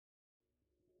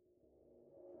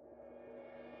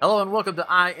Hello and welcome to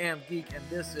I Am Geek, and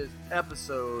this is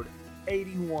episode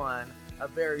 81, a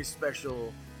very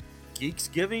special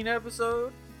Geeksgiving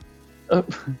episode.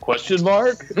 Question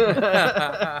mark?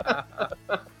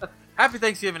 Happy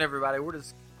Thanksgiving, everybody. We're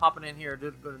just popping in here,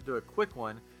 going to do a quick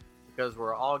one because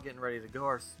we're all getting ready to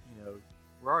go.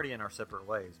 We're already in our separate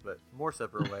ways, but more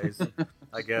separate ways,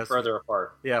 I guess. Further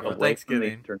apart. Yeah, for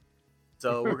Thanksgiving.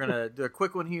 So we're going to do a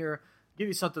quick one here, give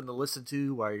you something to listen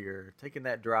to while you're taking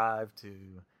that drive to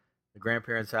the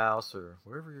grandparents' house or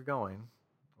wherever you're going,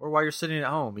 or while you're sitting at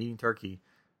home eating turkey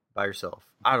by yourself.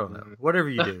 I don't know. Whatever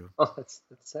you do. Oh, it's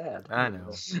sad. I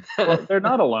know. Well, they're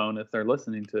not alone if they're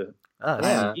listening to Us.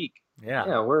 Yeah. Geek.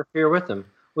 Yeah. We're here with them.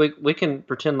 We can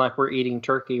pretend like we're eating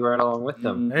turkey right along with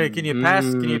them. Hey, can you pass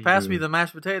me the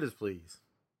mashed potatoes, please?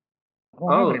 I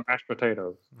don't have any mashed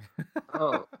potatoes.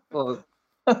 Oh, well,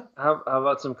 how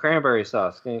about some cranberry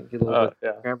sauce? Can you get a little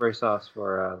bit of cranberry sauce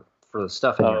for the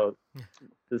stuffing? Oh,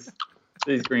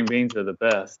 these green beans are the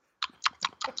best.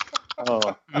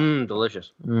 Oh,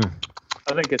 delicious.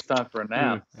 I think it's time for a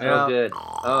nap. So good.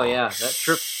 Oh yeah, that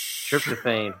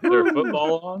tryptophan. Is there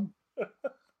football on?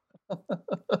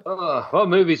 What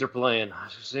movies are playing? I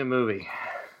should see a movie.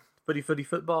 Footy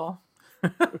football.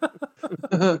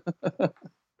 And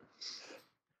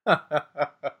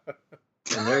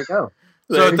there you go.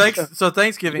 So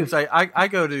Thanksgiving. So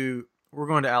we're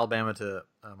going to Alabama to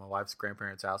my wife's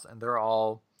grandparents' house, and they're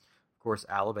all, of course,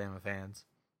 Alabama fans.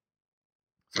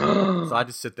 So I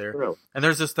just sit there, Really? and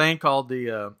there's this thing called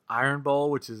the Iron Bowl,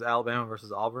 which is Alabama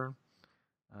versus Auburn.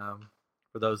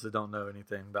 For those that don't know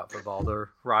anything about football, they're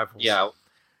rivals. Yeah,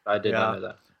 I did not know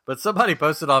that. But somebody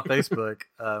posted on Facebook.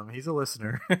 He's a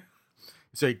listener.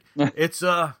 He's like, it's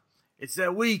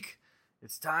that week.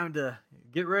 It's time to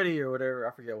get ready or whatever.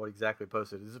 I forget what exactly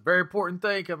posted. It's a very important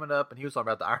thing coming up, and he was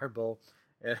talking about the Iron Bowl.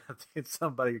 And I think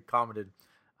somebody commented,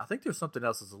 I think there's something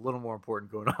else that's a little more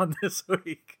important going on this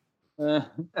week.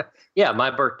 Yeah,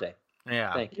 my birthday.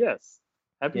 Yeah. Thank you. Yes.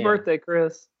 Happy birthday,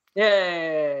 Chris.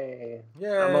 Yay!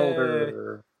 I'm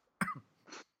older.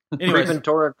 Anyways,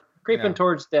 creeping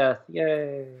towards death.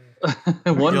 Yay!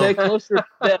 One day closer to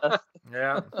death.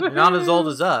 yeah, you're not as old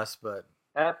as us, but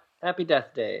Happy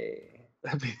Death Day.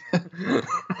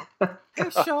 hey,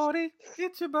 shorty,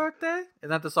 it's your birthday. Isn't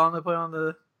that the song they play on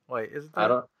the? Wait, is it?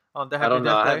 On the Happy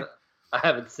Death Day? I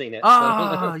haven't seen it.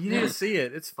 Oh, you need to see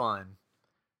it. It's fun.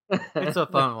 It's a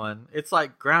fun one. It's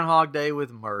like Groundhog Day with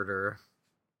murder.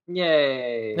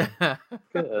 Yay!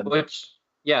 Good. Which,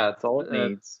 yeah, That's all it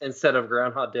needs. Instead of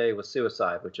Groundhog Day with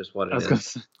suicide, which is what it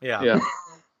is. Yeah.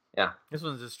 Yeah. This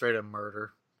one's just straight up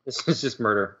murder. This is just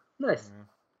murder. Nice.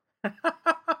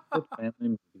 Good family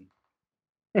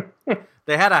movie.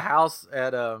 They had a house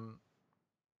at Halloween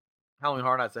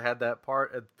Horror Nights that had that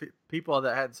part. And people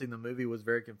that hadn't seen the movie was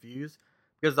very confused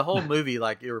because the whole movie,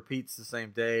 like, it repeats the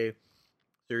same day.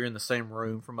 So you're in the same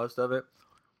room for most of it.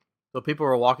 So people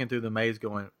were walking through the maze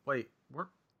going, wait,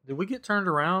 did we get turned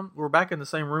around? We're back in the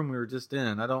same room we were just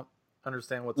in. I don't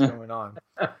understand what's going on.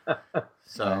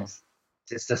 So Nice.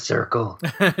 Just a circle.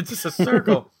 it's just a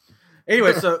circle.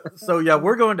 Anyway, so yeah,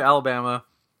 we're going to Alabama,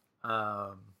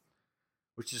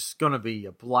 which is going to be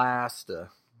a blast, a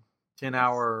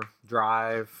 10-hour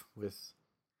drive with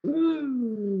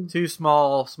two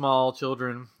small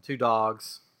children, 2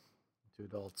 dogs, 2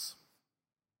 adults.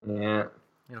 Yeah.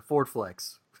 And a Ford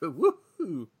Flex.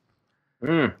 Woohoo!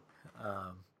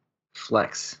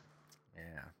 Flex.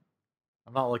 Yeah.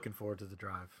 I'm not looking forward to the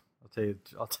drive.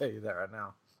 I'll tell you that right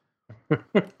now.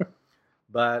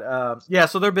 But yeah,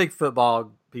 so they're big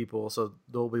football people, so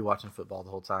they'll be watching football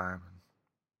the whole time.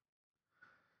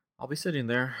 I'll be sitting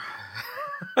there.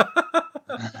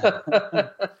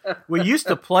 We used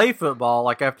to play football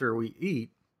like after we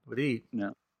would eat.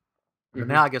 No. But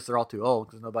now I guess they're all too old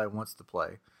because nobody wants to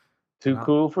play. Too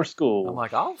cool for school. I'm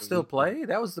like, I'll still play.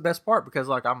 That was the best part because,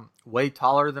 like, I'm way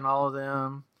taller than all of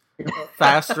them,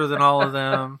 faster than all of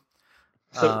them.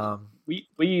 So we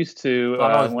used to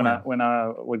when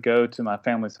I would go to my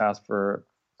family's house for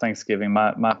Thanksgiving,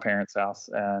 my parents' house,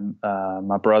 and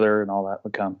my brother and all that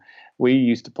would come. We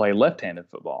used to play left-handed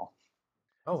football.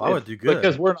 Oh, I would do good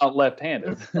because we're not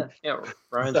left-handed. Yeah,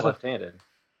 Ryan's left-handed.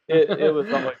 It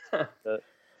was always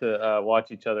to watch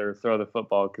each other throw the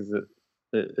football because it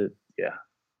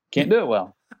can't do it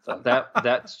well. So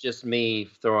that's just me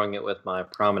throwing it with my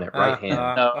prominent right hand.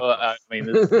 No, I mean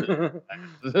this.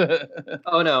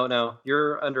 Oh no,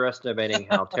 you're underestimating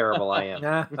how terrible I am.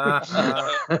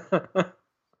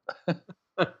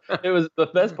 It was the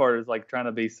best part is like trying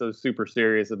to be so super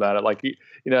serious about it. Like you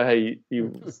know how you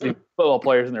see football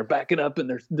players and they're backing up and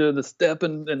they're doing the step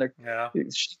and they're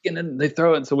shaking and they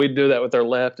throw it. And so we do that with our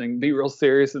left and be real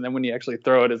serious. And then when you actually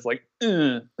throw it, it's like,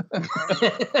 That's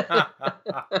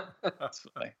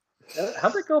funny.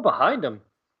 How'd it go behind him?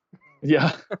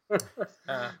 Yeah.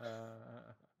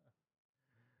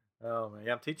 Oh man,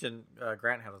 yeah, I'm teaching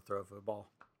Grant how to throw a football.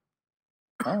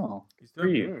 Oh, he's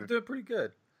doing pretty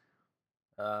good.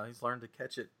 He's learned to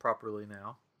catch it properly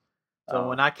now. So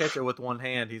when I catch it with one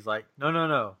hand, he's like,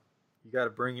 "No, you got to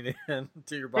bring it in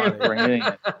to your body." Bring it in.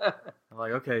 I'm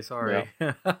like, "Okay, sorry."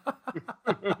 Yeah.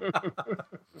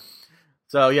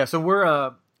 So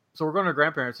we're going to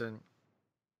grandparents, and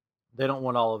they don't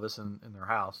want all of us in their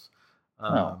house,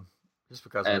 just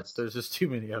because there's just too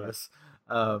many of us.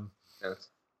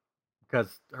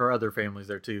 Because her other family's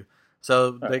there too.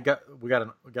 So we got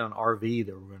an RV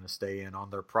that we're going to stay in on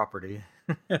their property.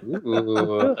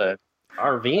 Ooh,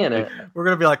 RV in it. We're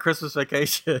going to be like Christmas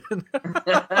Vacation.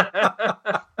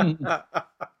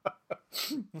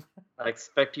 I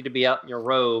expect you to be out in your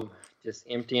robe, just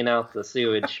emptying out the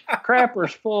sewage.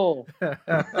 Crapper's full.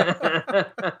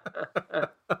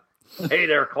 Hey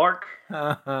there, Clark.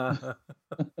 I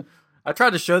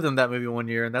tried to show them that movie one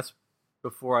year, and that's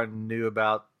before I knew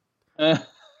about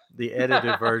the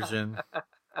edited version.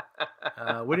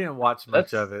 We didn't watch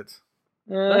much of it.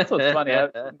 That's what's funny.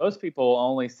 Most people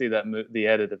only see the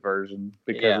edited version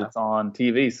because it's on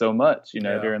TV so much,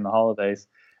 during the holidays.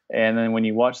 And then when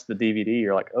you watch the DVD,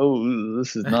 you're like, "Oh,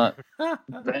 this is not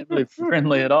family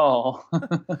friendly at all."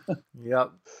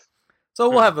 Yep. So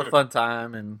we'll have a fun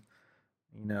time and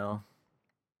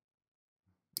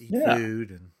eat food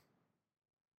and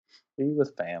be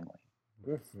with family.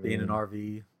 Be in an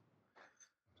RV.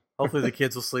 Hopefully the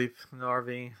kids will sleep in the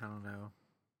RV. I don't know.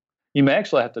 You may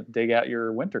actually have to dig out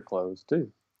your winter clothes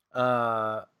too.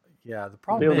 Yeah. The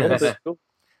problem is I don't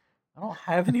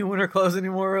have any winter clothes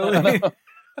anymore, really.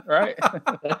 Right.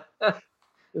 You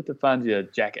have to find you a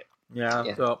jacket.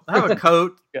 Yeah. So I have a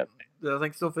coat that I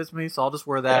think still fits me, so I'll just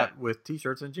wear that with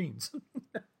t-shirts and jeans.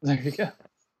 There you go.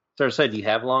 So do you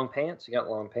have long pants? You got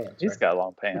long pants. He's got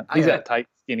long pants. He's got tight,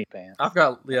 skinny pants. I've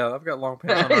got long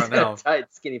pants on right now.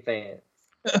 Tight, skinny pants.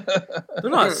 They're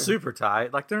not super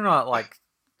tight. Like they're not like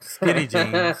skinny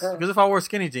jeans. Because if I wore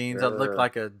skinny jeans, I'd look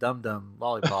like a dum-dum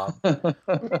lollipop.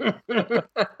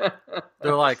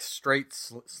 They're like straight,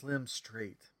 slim,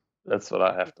 straight. That's what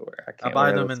I have to wear. I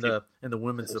buy them in the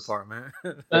women's department.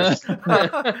 No, I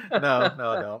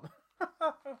don't.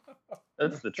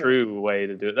 That's the true way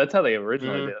to do it. That's how they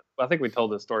originally did it. I think we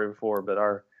told this story before, but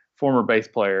our former bass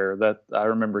player, that I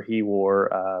remember he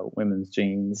wore women's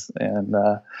jeans, and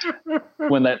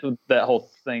when that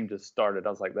whole thing just started, I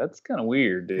was like, "That's kind of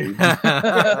weird, dude." But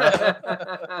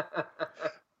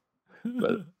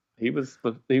he was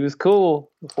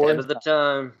cool before end of the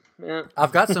time. Yeah.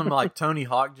 I've got some like Tony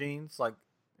Hawk jeans like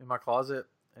in my closet,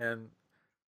 and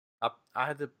I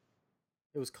had to.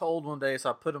 It was cold one day, so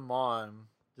I put them on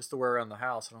just to wear around the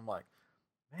house, and I'm like,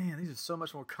 man, these are so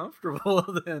much more comfortable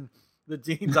than the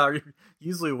jeans I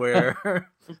usually wear.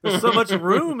 There's so much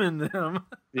room in them.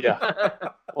 Yeah.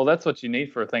 Well, that's what you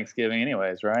need for Thanksgiving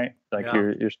anyways, right? Like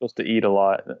you're supposed to eat a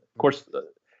lot. Of course,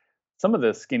 some of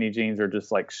the skinny jeans are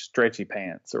just like stretchy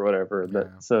pants or whatever,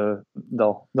 so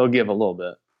they'll give a little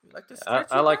bit. Like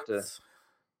I like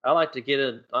to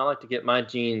get my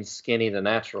jeans skinny the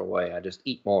natural way. I just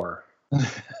eat more.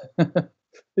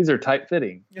 These are tight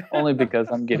fitting only because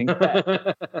I'm getting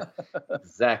fat.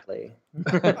 Exactly.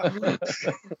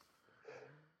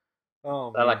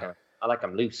 Oh, I like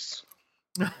them loose.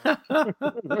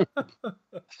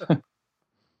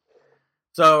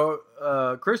 So,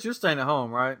 Chris, you're staying at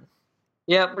home, right?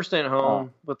 Yeah, we're staying at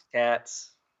home with the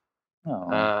cats.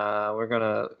 Oh. We're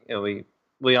gonna,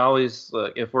 we always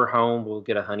if we're home, we'll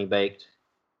get a honey baked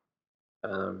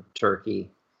turkey.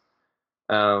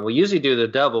 We usually do the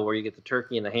double where you get the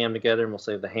turkey and the ham together, and we'll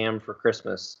save the ham for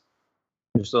Christmas.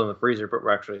 We're still in the freezer, but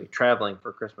we're actually traveling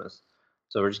for Christmas.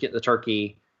 So we're just getting the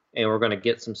turkey, and we're going to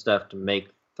get some stuff to make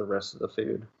the rest of the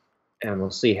food. And we'll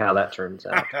see how that turns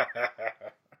out.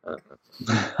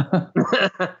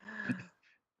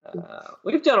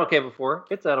 We've done okay before.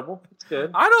 It's edible. It's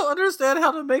good. I don't understand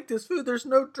how to make this food. There's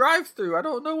no drive-through. I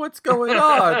don't know what's going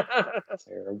on. That's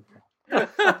terrible.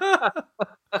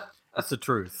 That's the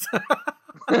truth.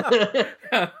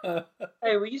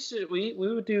 Hey, we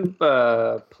would do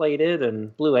plated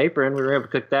and Blue Apron. We were able to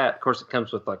cook that. Of course, it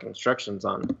comes with like instructions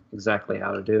on exactly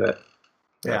how to do it.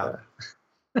 Yeah.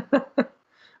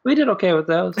 We did okay with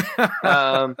those.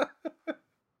 I'm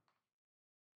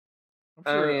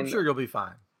sure you'll be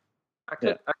fine. I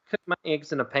cook my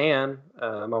eggs in a pan.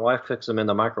 My wife cooks them in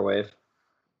the microwave.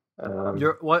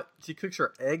 What? She cooks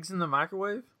her eggs in the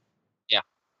microwave? Yeah.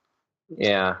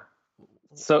 Yeah.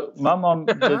 So my mom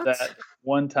did that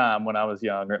one time when I was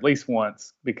young, or at least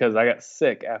once, because I got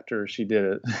sick after she did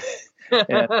it.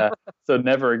 And so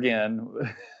never again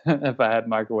if I had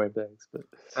microwave eggs. But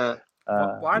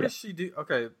why does she do?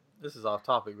 Okay, this is off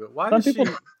topic, but why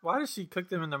does she cook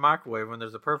them in the microwave when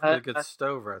there's a perfectly good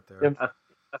stove right there?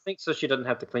 I think so she doesn't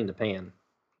have to clean the pan.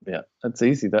 Yeah, that's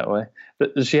easy that way.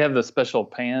 But does she have the special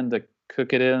pan to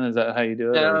cook it in? Is that how you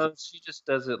do it? No, she just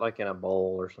does it like in a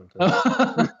bowl or something.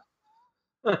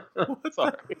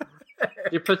 Sorry.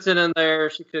 She puts it in there.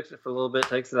 She cooks it for a little bit,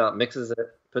 takes it out, mixes it,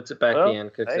 puts it back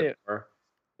in, cooks it more.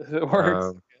 It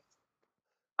works.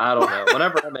 I don't know.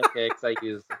 Whenever I make eggs, I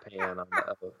use the pan on the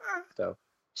oven. So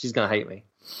she's gonna hate me.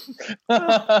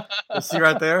 Is she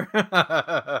right there?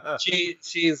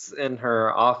 She's in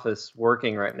her office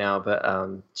working right now, but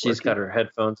she's got her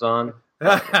headphones on.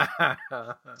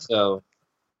 So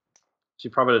she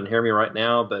probably didn't hear me right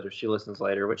now, but if she listens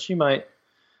later, which she might.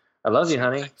 I love you,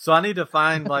 honey. So I need to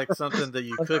find like something that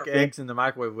you cook eggs in the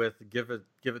microwave with. Give it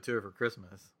to her for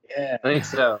Christmas. Yeah, I think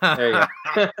so. There you go.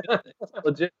 It's a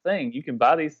legit thing. You can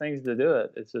buy these things to do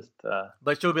it. It's just.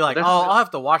 But she'll be like, "Oh, I'll have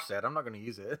to wash that. I'm not going to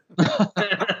use it."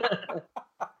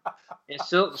 And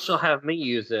she'll have me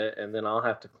use it, and then I'll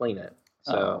have to clean it.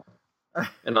 So,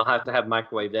 and I'll have to have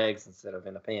microwaved eggs instead of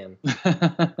in a pan.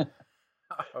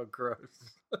 Oh, gross.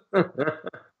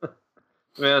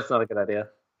 That's not a good idea.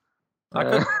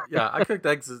 I cooked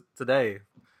eggs today,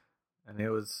 and it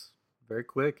was very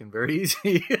quick and very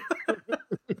easy.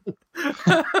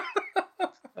 I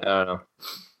don't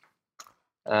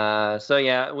know. So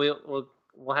yeah, we'll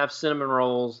have cinnamon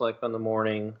rolls like in the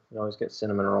morning. We always get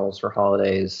cinnamon rolls for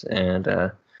holidays, and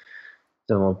then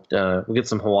we'll get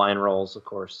some Hawaiian rolls, of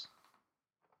course.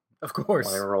 Of course,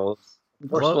 Hawaiian rolls.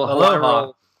 Hawaiian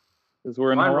rolls. Because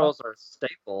we're in Hawaiian rolls are a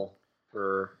staple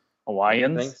for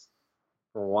Hawaiians.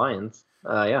 For Hawaiians,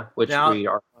 yeah, which now, we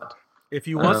are not. If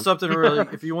you want something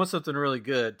really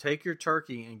good, take your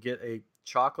turkey and get a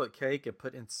chocolate cake and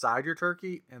put inside your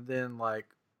turkey, and then like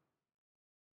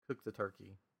cook the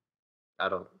turkey. I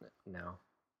don't know.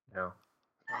 No.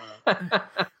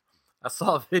 I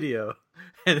saw a video,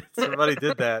 and somebody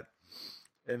did that,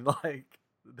 and like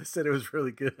they said it was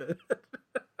really good.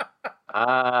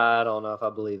 I don't know if I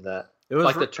believe that. It was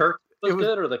like the turkey was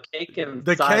good, or the cake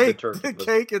inside the turkey? The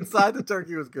cake inside the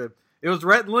turkey was good. It was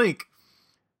Rhett and Link.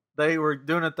 They were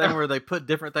doing a thing where they put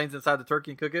different things inside the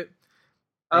turkey and cook it.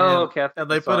 Okay.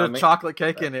 And they put a chocolate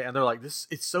cake in it, and they're like,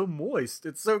 it's so moist.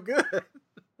 It's so good.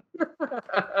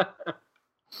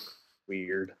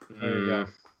 Weird. There you go.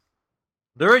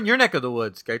 They're in your neck of the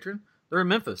woods, Katrin. They're in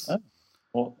Memphis.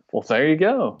 Oh. Well, there you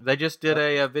go. They just did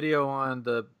a video on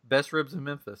the best ribs in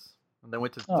Memphis. And they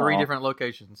went to 3 different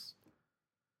locations.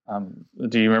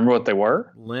 Do you remember what they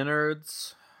were?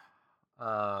 Leonard's,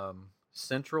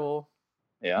 Central.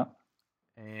 Yeah.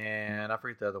 And I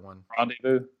forget the other one.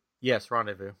 Rendezvous. Yes,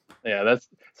 Rendezvous. Yeah,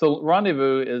 so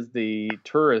Rendezvous is the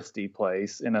touristy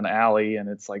place in an alley, and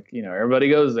it's like, everybody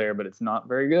goes there, but it's not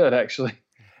very good actually.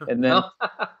 And then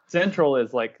Central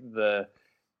is like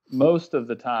most of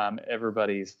the time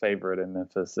everybody's favorite in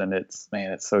Memphis, and it's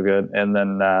so good. And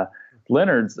then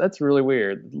Leonard's, that's really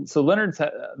weird. So Leonard's,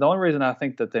 the only reason I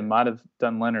think that they might have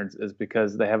done Leonard's is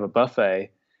because they have a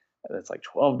buffet that's like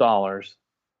 $12,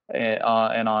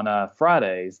 and on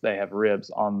Fridays they have ribs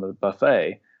on the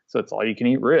buffet, so it's all you can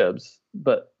eat ribs,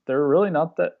 but they're really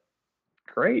not that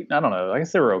great. I don't know. I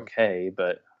guess they were okay,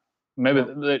 but maybe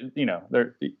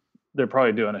they're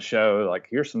probably doing a show like,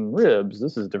 here's some ribs.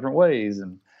 This is different ways,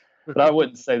 but I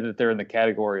wouldn't say that they're in the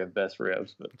category of best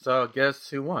ribs. But so guess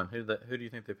who won? Who do you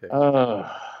think they picked?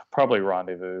 Probably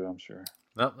Rendezvous, I'm sure.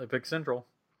 No, they picked Central.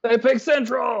 They picked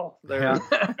Central. I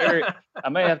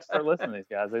may have to start listening to these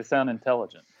guys. They sound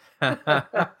intelligent.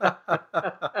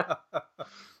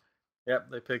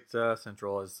 Yep, they picked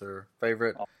Central as their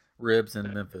favorite ribs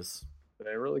in Memphis.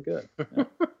 They're really good. Yeah.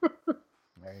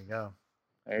 There you go.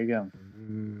 There you go.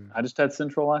 I just had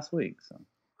Central last week. So.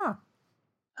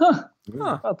 There's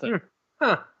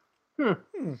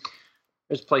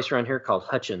a place around here called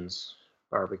Hutchins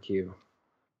Barbecue,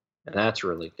 and that's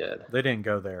really good. They didn't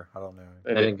go there. I don't know.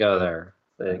 They didn't go there.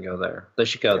 They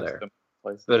should go there.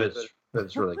 But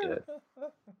it's really good.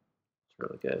 It's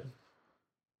really good.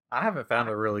 I haven't found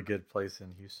a really good place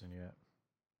in Houston yet.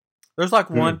 There's like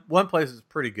one place that's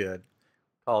pretty good,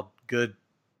 called Good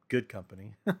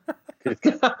Company.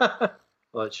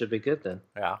 Well, it should be good then.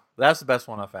 Yeah, that's the best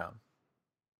one I found.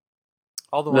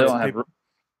 All the ones They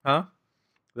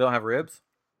don't have ribs?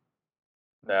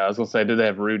 No, I was gonna say, do they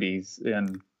have Rudy's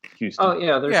in Houston? Oh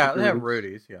yeah, they have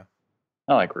Rudy's. Yeah,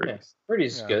 I like Rudy's. Yeah.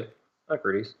 Rudy's is good. I like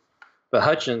Rudy's, but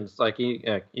Hutchins, like you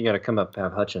got to come up and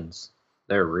have Hutchins.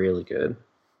 They're really good.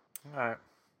 All right,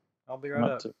 I'll be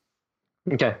right up.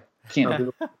 Okay,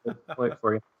 can't wait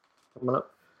for you. Coming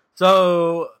up.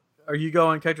 So, are you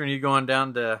going, Katrin? Are you going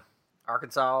down to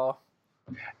Arkansas?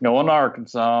 Going to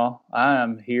Arkansas. I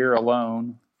am here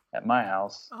alone at my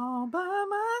house. All by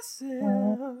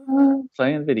myself.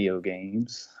 Playing video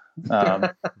games.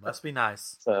 Must be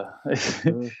nice. So,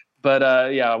 but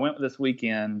I went this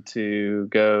weekend to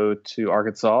go to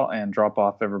Arkansas and drop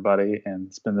off everybody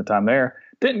and spend the time there.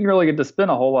 Didn't really get to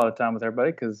spend a whole lot of time with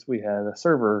everybody because we had a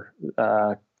server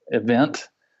event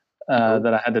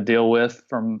that I had to deal with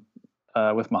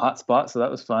with my hotspot, so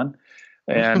that was fun.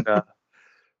 And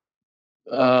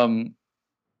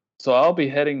so I'll be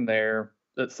heading there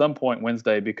at some point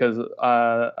Wednesday because,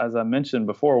 as I mentioned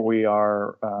before, we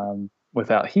are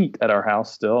without heat at our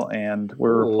house still, and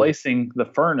we're replacing the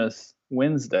furnace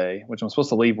Wednesday, which I'm supposed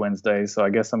to leave Wednesday, so I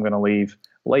guess I'm going to leave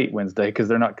late Wednesday because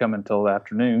they're not coming until the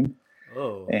afternoon.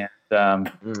 Oh,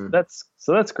 and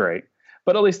that's great,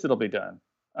 but at least it'll be done.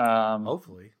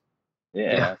 Hopefully,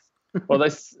 yeah. Well,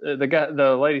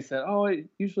 the lady said, "Oh, it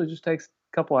usually just takes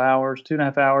a couple hours,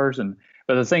 2.5 hours,"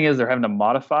 but the thing is, they're having to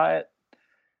modify it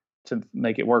to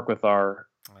make it work with our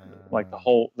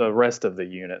the rest of the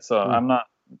unit. So I'm not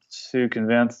too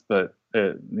convinced, but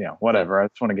whatever. I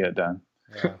just want to get it done.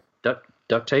 Yeah.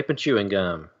 Duct tape and chewing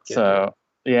gum. So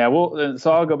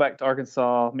I'll go back to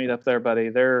Arkansas, meet up there, buddy.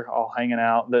 They're all hanging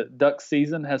out. The duck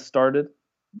season has started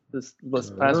this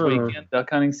past weekend, duck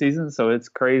hunting season. So it's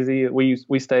crazy. We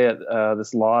stay at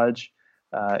this lodge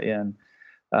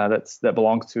that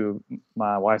belongs to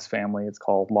my wife's family. It's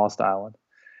called Lost Island,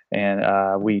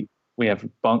 and we have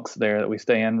bunks there that we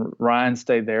stay in. Ryan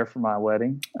stayed there for my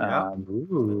wedding.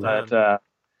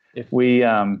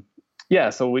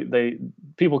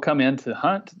 People come in to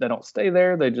hunt. They don't stay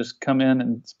there. They just come in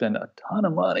and spend a ton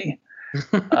of money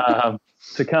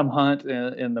to come hunt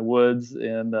in the woods,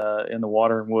 in the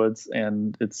water and woods,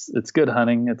 and it's good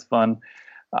hunting. It's fun.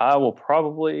 I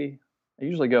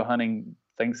usually go hunting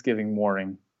Thanksgiving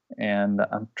morning, and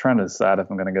I'm trying to decide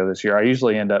if I'm going to go this year. I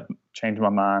usually end up changing my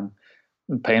mind,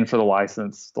 paying for the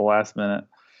license the last minute,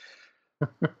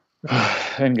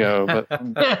 and go. But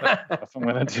if I'm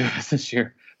going to do it this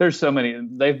year, there's so many.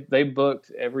 They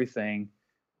booked everything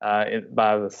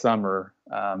by the summer,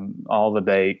 all the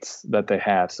dates that they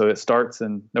have. So it starts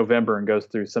in November and goes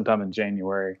through sometime in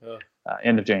January,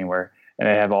 end of January, and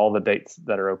they have all the dates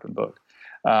that are open booked.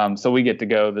 So we get to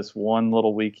go this one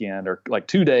little weekend or like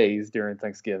 2 days during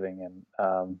Thanksgiving,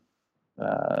 and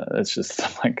it's just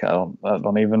like I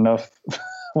don't even know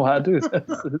why I do this,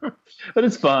 but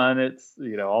it's fun. It's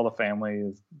all the family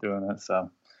is doing it,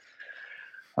 so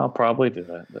I'll probably do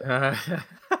it.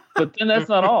 But then that's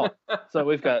not all. So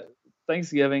we've got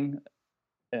Thanksgiving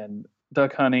and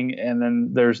duck hunting, and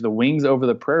then there's the Wings Over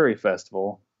the Prairie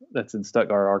Festival that's in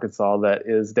Stuttgart, Arkansas. That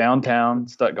is downtown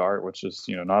Stuttgart, which is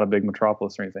not a big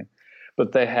metropolis or anything,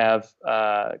 but they have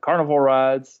carnival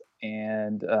rides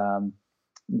and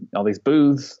all these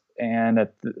booths. And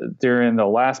during the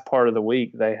last part of the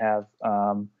week, they have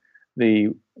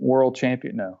the world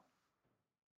champion. No,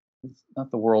 it's not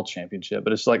the world championship,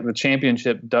 but it's like the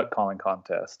championship duck calling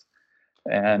contest.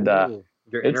 And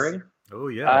you're entering? Oh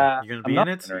yeah, you're gonna be in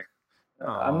it?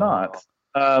 I'm not.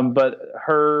 But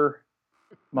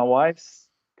my wife's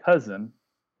cousin,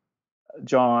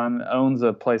 John, owns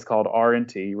a place called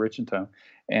R&T, Rich and Tone,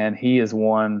 and he has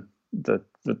won the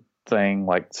thing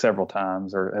like several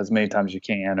times or as many times as you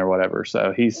can or whatever.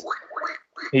 So he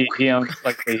owns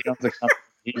a company.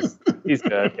 He's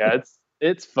good. Yeah,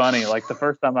 it's funny. Like the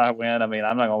first time I went, I mean,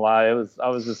 I'm not gonna lie, I was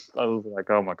like,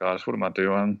 oh my gosh, what am I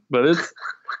doing? But it's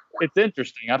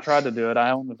interesting. I tried to do it. I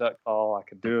own the duck call. I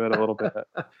could do it a little bit,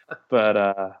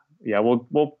 but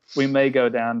we may go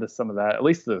down to some of that, at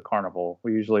least to the carnival.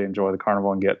 We usually enjoy the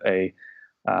carnival and get a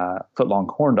foot-long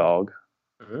corn dog.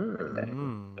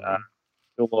 And,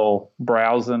 do a little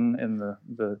browsing in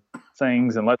the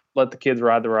things and let the kids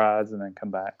ride the rides and then come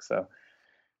back. So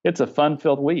it's a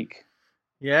fun-filled week.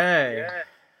 Yay!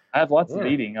 I have lots of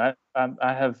eating. I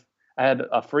had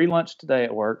a free lunch today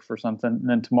at work for something, and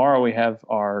then tomorrow we have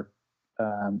our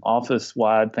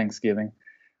office-wide Thanksgiving.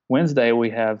 Wednesday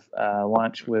we have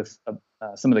lunch with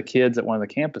some of the kids at one of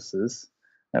the campuses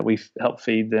that we help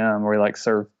feed them, or we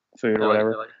serve food or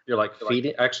whatever. You're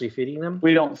actually feeding them?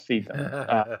 We don't feed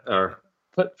them. Or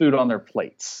put food on their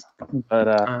plates.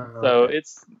 But so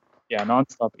it's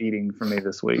nonstop eating for me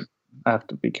this week. I have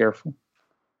to be careful.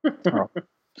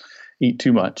 Eat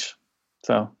too much.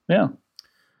 So yeah.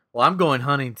 Well, I'm going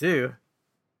hunting too.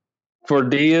 For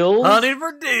deals? Hunting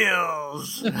for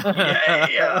deals.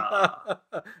 Yeah.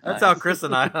 That's how Chris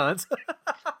and I hunt.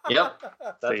 Yep.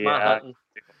 That's my hunting.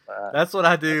 That's what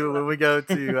I do when we go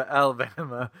to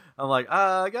Alabama. I'm like,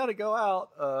 I gotta go out.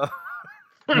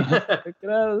 Get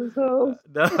out of this house.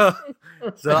 No.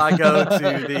 So I go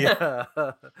to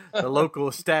the local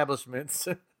establishments.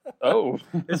 Oh,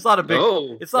 it's not a big.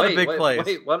 It's not a big place.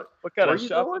 Wait, what kind of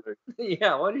shopping?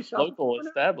 Yeah, what are you shopping? Local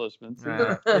establishments.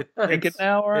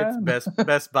 It's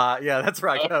Best Buy. Yeah, that's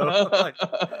where I go. Like,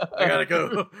 I gotta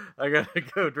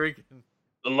go drinking.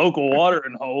 The local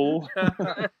watering hole.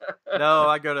 No,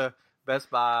 I go to Best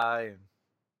Buy and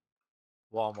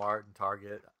Walmart and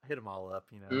Target. I hit them all up,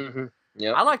 Mm-hmm.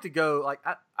 Yeah. I like to go. Like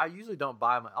I usually don't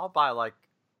buy them. I'll buy like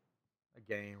a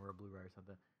game or a Blu-ray or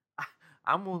something.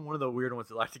 I'm one of the weird ones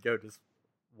that like to go just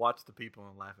watch the people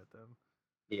and laugh at them.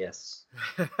 Yes.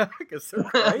 Because they're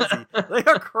crazy. They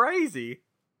are crazy.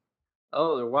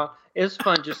 Oh, they're wild. It's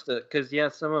fun just because,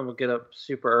 some of them will get up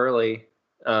super early,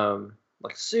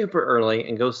 like super early,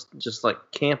 and go just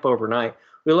like camp overnight.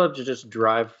 We love to just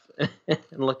drive and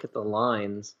look at the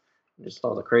lines, and just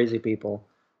all the crazy people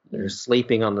that are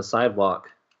sleeping on the sidewalk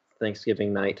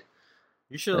Thanksgiving night.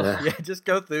 You should, just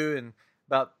go through and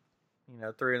about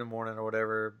 3 a.m. or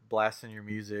whatever, blasting your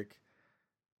music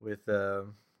with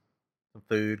some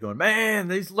food, going, man,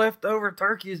 these leftover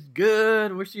turkey is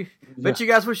good. Bet you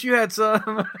guys wish you had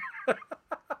some.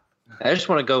 I just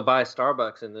want to go buy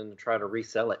Starbucks and then try to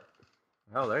resell it.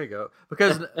 Oh, there you go.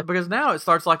 Because now it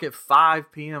starts like at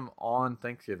 5 p.m. on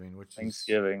Thanksgiving, which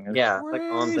Thanksgiving. is like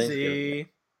on Thanksgiving.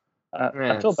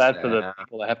 I feel bad for the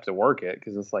people that have to work it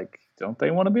because it's like, don't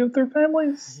they want to be with their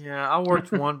families? Yeah, I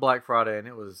worked one Black Friday and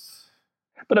it was.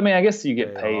 But I mean, I guess you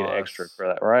get paid extra for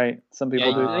that, right? Some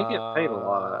people do. They get paid a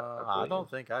lot. I don't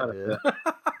think I did.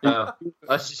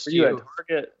 That's just you at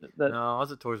Target. No, I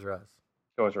was at Toys R Us.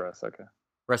 Toys R Us, okay.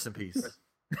 Rest in peace.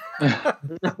 It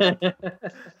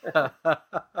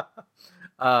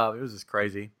was just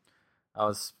crazy. I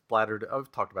was splattered.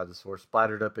 I've talked about this before.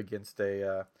 Splattered up against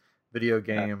a video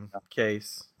game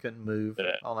case. Couldn't move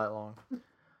all night long.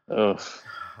 Ugh.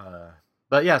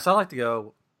 But yeah, so I like to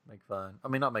go make fun. I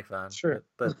mean, not make fun. Sure.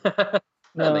 But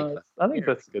no, I think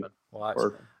that's good. Watch.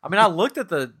 I mean, I looked at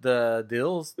the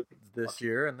deals this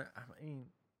year, and I mean,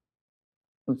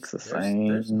 it's the same.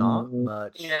 There's not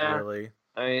much really.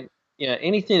 I mean,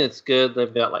 anything that's good,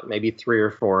 they've got like maybe 3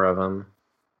 or 4 of them.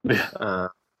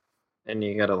 And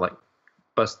you gotta like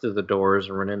bust through the doors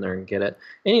and run in there and get it.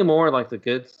 Anymore, like the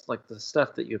goods, like the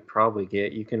stuff that you'd probably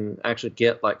get, you can actually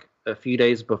get like a few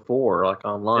days before, like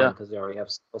online, because they already have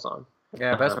sales on.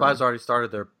 Yeah, Best Buy's already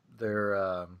started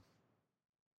their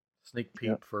sneak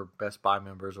peek for Best Buy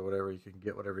members or whatever. You can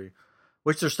get whatever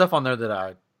which there's stuff on there that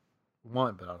I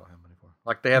want, but I don't have money for.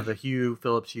 Like they have the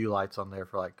Philips Hue lights on there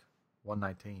for like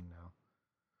 $119 now.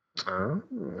 Oh,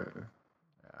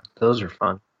 yeah, those are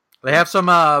fun. They have some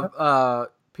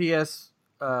PS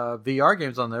VR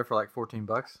games on there for like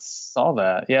 $14. Saw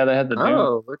that. Yeah, they had the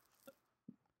Doom.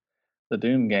 The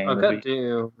Doom game. I got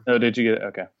Doom. Oh, did you get it?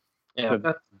 Okay. Yeah, I've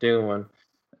got the Doom one.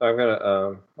 I've got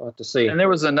to. I'll have to see. And there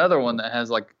was another one that has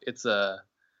like it's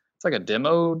like a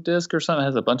demo disc or something. It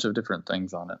has a bunch of different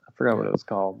things on it. I forgot what it was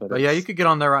called, but yeah, you could get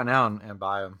on there right now and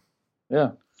buy them.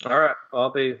 Yeah. All right,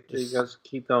 you guys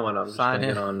keep going. I'm just going to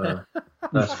get on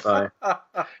Best Buy.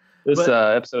 This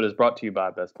episode is brought to you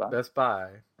by Best Buy. Best Buy,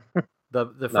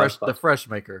 the fresh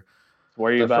maker,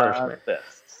 where you buy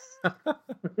best.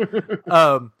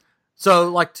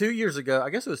 So like 2 years ago, I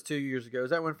guess it was 2 years ago.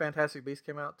 Is that when Fantastic Beasts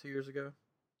came out? 2 years ago.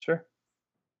 Sure.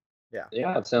 Yeah.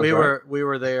 Yeah, it sounds right. We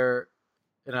were there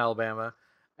in Alabama,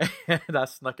 and I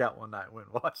snuck out one night and went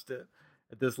and watched it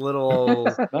at this little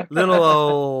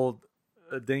old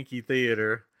dinky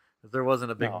theater. There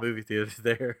wasn't a big movie theater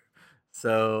there,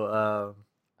 so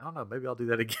I don't know. Maybe I'll do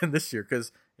that again this year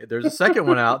because there's a second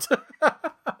one out.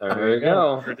 There you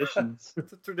go. Traditions.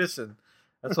 It's a tradition.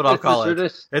 That's what I'll call it.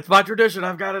 It's my tradition.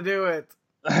 I've got to do it.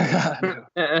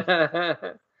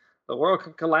 The world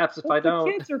can collapse if I don't.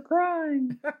 The kids are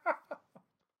crying.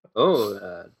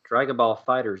 Dragon Ball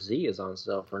Fighter Z is on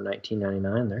sale for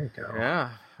 $19.99. There you go. Yeah.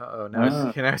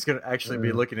 Now he's going to actually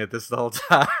be looking at this the whole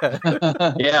time.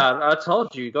 Yeah, I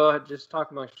told you. Go ahead, just talk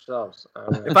amongst yourselves.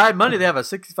 If I had money, they have a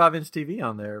 65-inch TV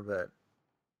on there, but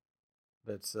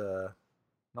that's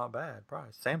not bad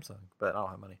price. Samsung, but I don't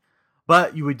have money.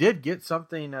 But we did get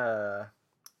something. I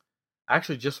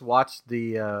actually just watched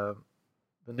the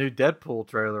new Deadpool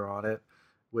trailer on it,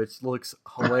 which looks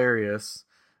hilarious.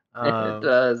 It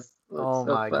does. Oh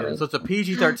my goodness! So it's a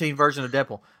PG-13 version of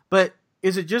Deadpool. But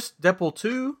is it just Deadpool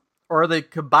 2, Or are they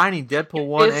combining Deadpool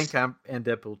 1 and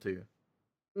Deadpool 2?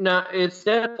 No, it's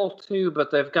Deadpool 2,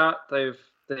 but they've kind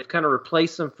of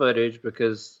replaced some footage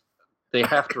because they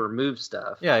have to remove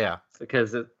stuff. Yeah.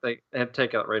 Because they have to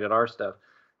take out rated R stuff,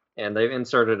 and they've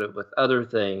inserted it with other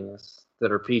things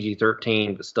that are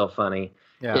PG-13 but still funny.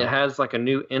 Yeah. It has like a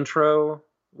new intro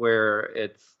where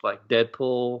it's like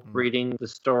Deadpool reading the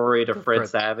story to Fred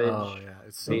Savage. Oh yeah,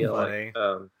 it's so funny.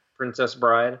 Like, Princess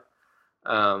Bride.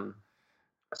 And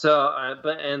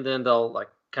then they'll like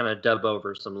kind of dub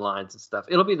over some lines and stuff.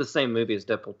 It'll be the same movie as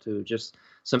Deadpool 2, just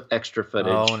some extra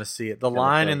footage. Oh, I want to see it. The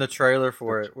line in the trailer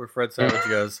for it where Fred Savage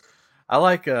goes, I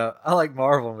like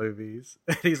Marvel movies.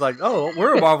 And he's like, oh,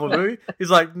 we're a Marvel movie. He's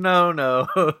like, no,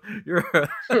 you're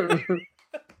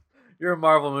a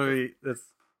Marvel movie that's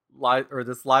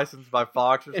licensed by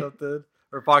Fox or something,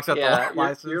 or Fox got the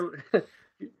license.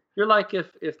 You're like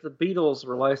if the Beatles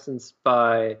were licensed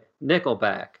by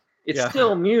Nickelback. It's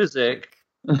still music,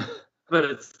 but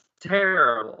it's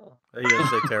terrible. You gotta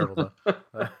say terrible though.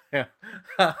 Yeah,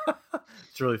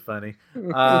 it's really funny.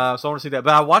 So I want to see that.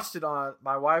 But I watched it on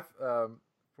my wife for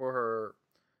her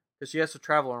because she has to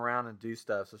travel around and do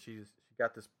stuff. So she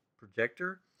got this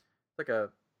projector. It's like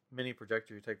a mini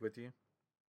projector you take with you,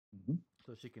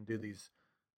 so she can do these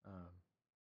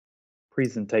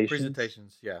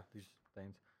presentations. Yeah, these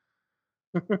things,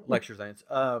 lecture things.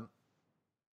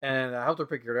 And I helped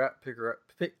her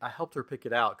I helped her pick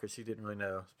it out because she didn't really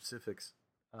know specifics.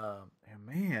 And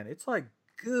man, it's like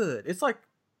good.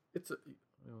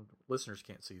 Listeners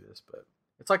can't see this, but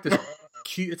it's like this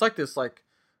cute. It's like this like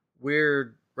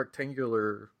weird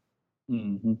rectangular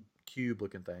cube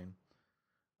looking thing.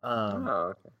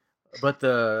 Okay. But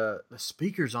the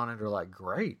speakers on it are like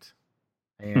great,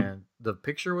 and the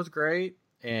picture was great,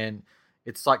 and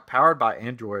it's like powered by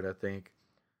Android, I think.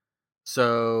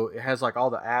 So it has like all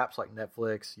the apps like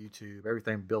Netflix, YouTube,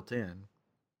 everything built in.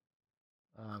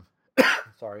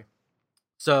 Sorry.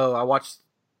 So I watched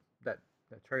that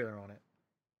trailer on it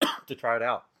to try it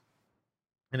out.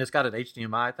 And it's got an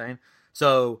HDMI thing.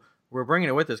 So we're bringing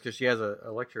it with us because she has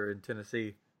a lecture in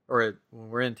Tennessee, when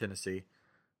we're in Tennessee,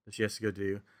 that she has to go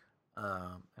do.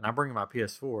 And I'm bringing my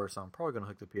PS4, so I'm probably going to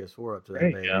hook the PS4 up to that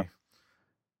baby. Go.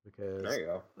 Because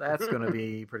that's going to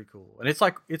be pretty cool. And it's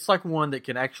like one that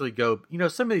can actually go,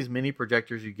 some of these mini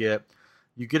projectors you get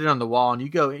it on the wall and you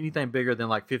go anything bigger than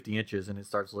like 50 inches and it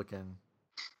starts looking,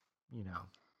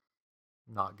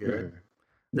 not good.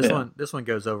 This one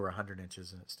goes over 100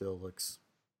 inches and it still looks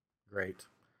great.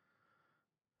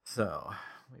 So, I'll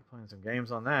be playing some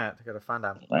games on that. I got to find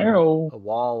a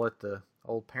wall at the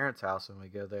old parents' house when we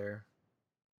go there.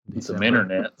 Some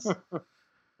internets.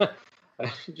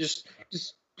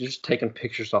 Just taking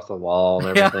pictures off the wall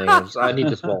and everything. I need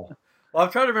this wall. Well,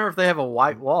 I'm trying to remember if they have a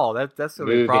white wall. That's going to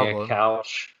be a problem. A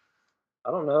couch. I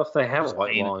don't know if they have a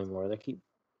white wall anymore. They keep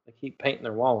painting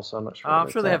their walls, so I'm not sure. I'm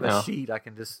sure they have a sheet I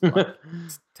can just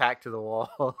tack to the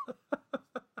wall.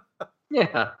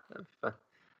 Yeah.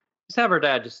 Just have her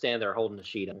dad just stand there holding the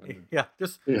sheet.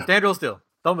 Stand real still.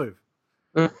 Don't move.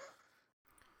 So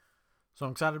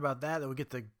I'm excited about that we get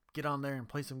to get on there and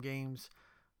play some games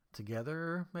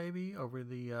together maybe over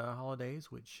the holidays,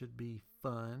 which should be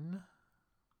fun.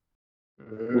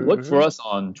 Look for us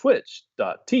on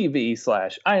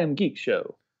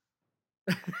twitch.tv/IamGeekShow.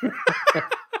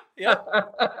 Yeah,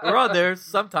 we're on there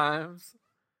sometimes.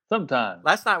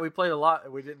 Last night we played a lot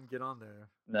and we didn't get on there.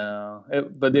 No,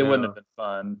 but it wouldn't have been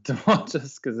fun to watch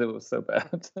us because it was so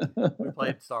bad. We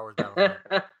played Star Wars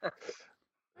Battlefront.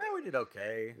 We did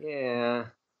okay. Yeah.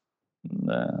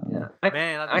 No. Yeah.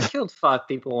 I killed 5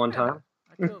 people one time.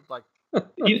 I killed like.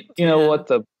 You know what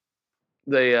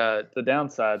the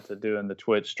downside to doing the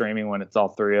Twitch streaming when it's all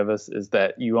 3 of us is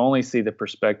that you only see the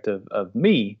perspective of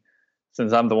me,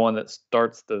 since I'm the one that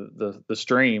starts the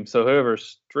stream. So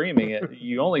whoever's streaming it,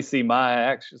 you only see my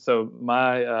action. So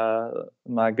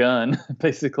my gun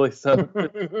basically. So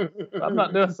if I'm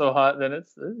not doing so hot, then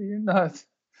you're not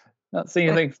seeing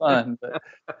anything fun. But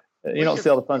you don't see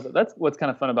all the fun stuff. That's what's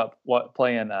kind of fun about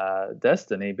playing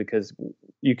Destiny, because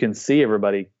you can see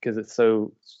everybody because it's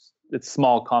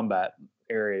small combat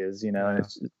areas, and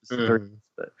it's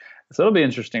so it'll be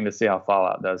interesting to see how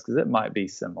Fallout does, because it might be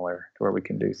similar to where we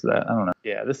can do that. I don't know.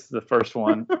 Yeah, this is the first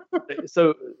one.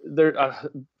 So there,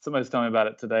 somebody's telling me about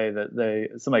it today that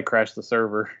somebody crashed the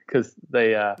server because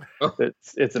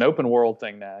it's an open world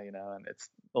thing now, and it's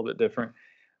a little bit different.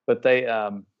 But they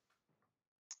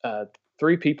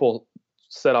 3 people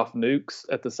set off nukes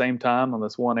at the same time on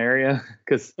this one area,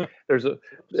 because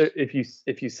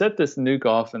if you set this nuke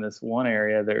off in this one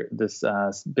area, this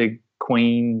big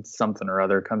queen something or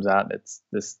other comes out, and it's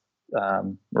this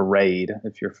raid,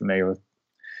 if you're familiar with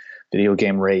video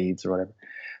game raids or whatever.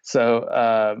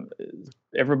 So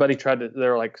everybody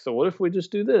they're like, so what if we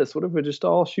just do this? What if we just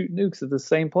all shoot nukes at the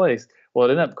same place? Well,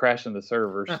 it ended up crashing the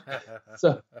servers.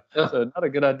 so not a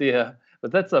good idea.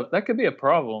 But that could be a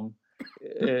problem.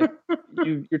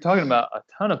 You're talking about a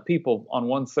ton of people on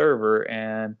one server,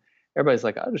 and everybody's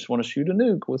like, I just want to shoot a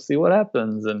nuke. We'll see what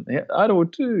happens. And I do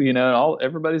too,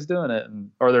 everybody's doing it.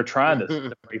 Or they're trying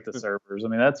to break the servers. I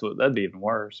mean, that'd be even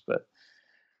worse. But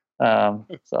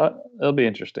so it'll be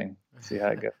interesting to see how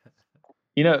it goes.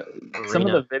 Some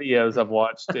of the videos I've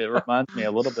watched, it reminds me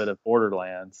a little bit of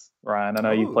Borderlands. Ryan, I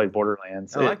know you played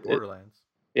Borderlands. I like Borderlands.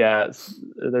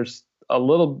 There's a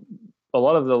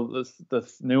lot of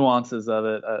the nuances of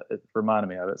it. It reminded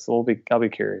me of it. So I'll be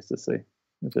curious to see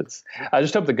if it's. I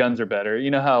just hope the guns are better. You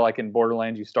know how like in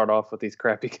Borderlands you start off with these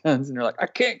crappy guns and you're like, I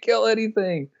can't kill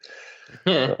anything.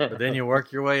 But then you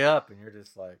work your way up and you're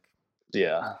just like,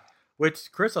 yeah.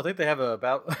 Which, Chris, I think they have a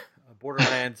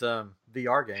Borderlands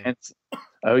VR game.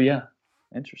 Oh yeah,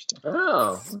 interesting.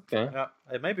 Oh, okay.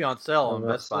 It may be on sale on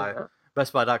Best Buy,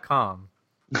 BestBuy.com.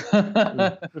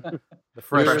 The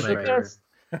fresh maker.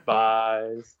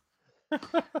 Buys.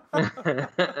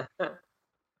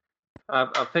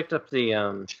 I picked up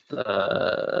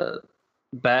the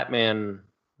Batman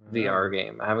VR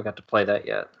game. I haven't got to play that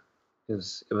yet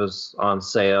because it was on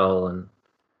sale and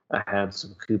I had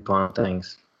some coupon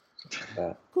things.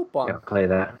 Coupon. Gotta play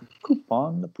that.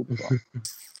 Coupon.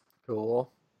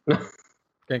 Cool.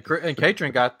 And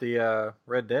Katrin got the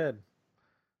Red Dead.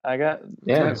 I got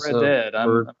Red Dead.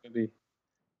 I'm gonna be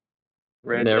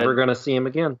never gonna see him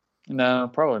again. No,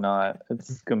 probably not.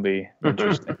 It's gonna be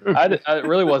interesting. I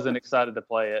really wasn't excited to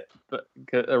play it, but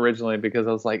originally because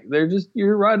I was like,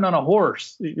 you're riding on a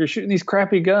horse, you're shooting these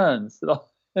crappy guns,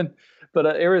 but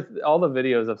all the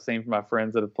videos I've seen from my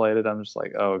friends that have played it, I'm just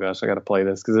like, oh gosh, I got to play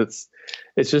this because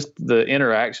it's just the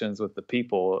interactions with the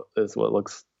people is what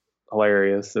looks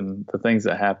hilarious and the things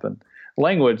that happen.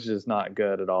 Language is not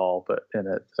good at all, but in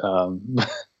it,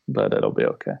 but it'll be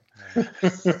okay.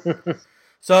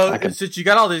 So since you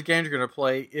got all these games you're going to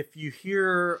play, if you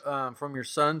hear from your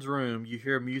son's room, you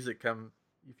hear music come.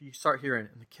 If you start hearing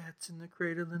 "And the cat's in the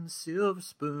cradle and the silver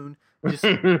spoon," just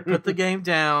put the game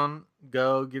down,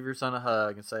 go give your son a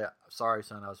hug, and say, "Sorry,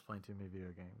 son, I was playing too many video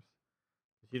games."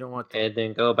 If you don't want to, and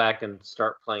then go back and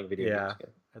start playing video games. Yeah,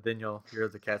 and then you'll hear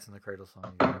the "Cats in the Cradle"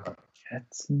 song again.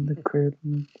 Cats in the cradle.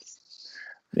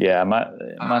 Yeah,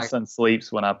 my son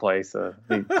sleeps when I play, so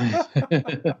I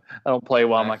don't play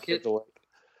while my kids awake.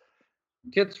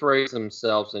 Kids raise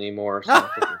themselves anymore, so I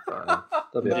think we're fine.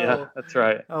 Yeah, that's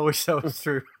right. I wish that was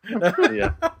true.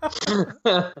 Yeah.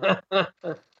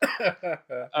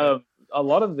 A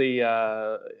lot of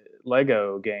the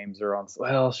Lego games are on.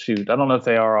 Well, shoot, I don't know if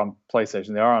they are on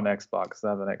PlayStation. They are on Xbox. I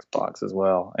have an Xbox as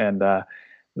well, and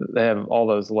they have all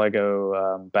those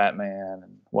Lego Batman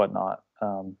and whatnot.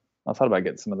 I thought about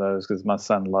getting some of those because my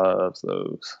son loves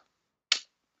those.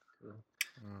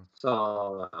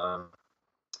 So,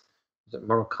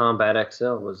 Mortal Kombat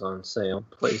XL was on sale.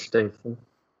 PlayStation.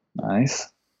 Nice.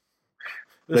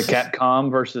 The Capcom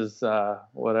versus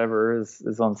whatever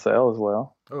is on sale as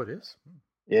well. Oh, it is?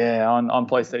 Yeah, on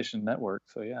PlayStation Network.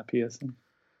 So yeah, PSN.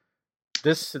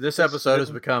 This episode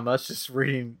has become us just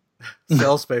reading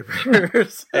sales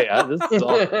papers. Hey, this is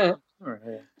all.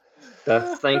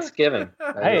 That's Thanksgiving.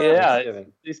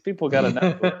 Thanksgiving. These people got to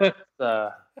know.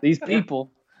 These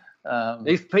people.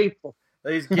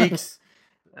 These geeks.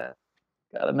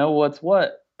 Got to know what's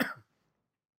what.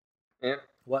 Yeah.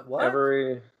 What?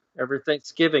 Every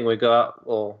Thanksgiving we go out.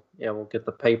 We'll get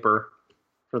the paper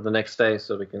for the next day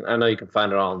so we can. I know you can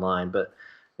find it online, but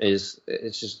it's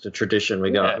just a tradition.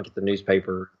 We go out and get the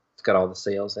newspaper. It's got all the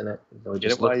sales in it. We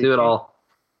just look through it all.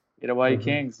 Get it while you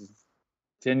can.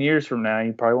 10 years from now,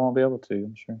 you probably won't be able to.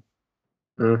 I'm sure.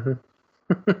 Mm-hmm.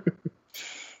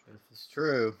 This is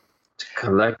true.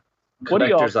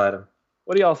 Collector's item.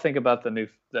 What do y'all think about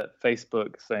that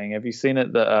Facebook thing? Have you seen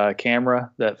it? The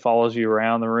camera that follows you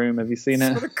around the room. Have you seen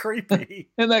it? Sort of creepy.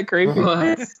 Isn't that creepy?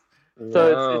 What?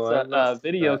 So it's a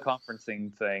video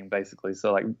conferencing thing, basically.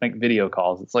 So like make video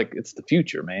calls. It's like it's the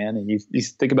future, man. And you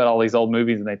think about all these old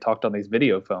movies, and they talked on these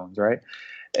video phones, right?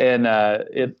 And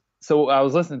So I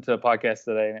was listening to a podcast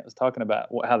today, and it was talking about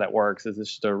how that works. Is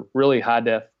it's just a really high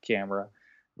def camera,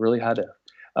 really high def,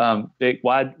 big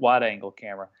wide angle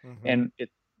camera, and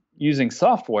it using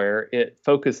software. It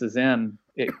focuses in,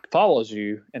 it follows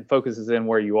you and focuses in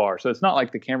where you are. So it's not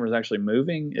like the camera is actually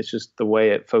moving. It's just the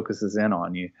way it focuses in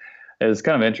on you. It's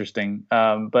kind of interesting,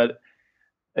 but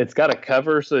it's got a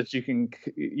cover so that you can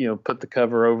put the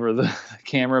cover over the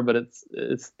camera, but it's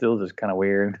still just kind of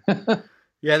weird.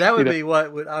 Yeah, that would be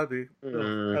what I would be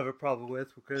have a problem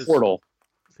with, because portal.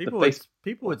 People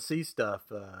would see stuff.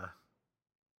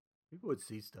 People would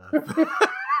see stuff.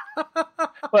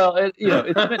 Well, it's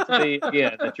meant to be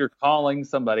that you're calling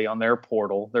somebody on their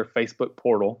portal, their Facebook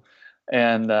portal,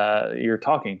 and you're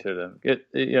talking to them.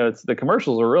 It's the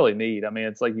commercials are really neat. I mean,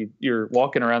 it's like you're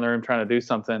walking around the room trying to do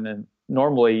something, and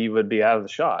normally you would be out of the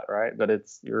shot, right? But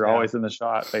you're always in the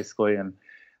shot basically, and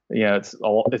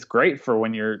it's great for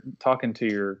when you're talking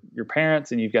to your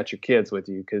parents and you've got your kids with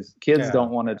you, because kids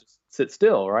don't want to just sit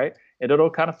still, right? And it'll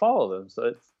kind of follow them.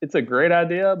 So it's a great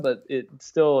idea, but it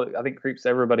still, I think, creeps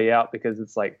everybody out, because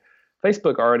it's like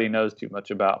Facebook already knows too much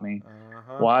about me.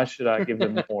 Why should I give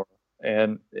them more?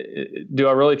 And do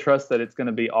I really trust that it's going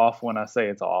to be off when I say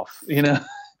it's off?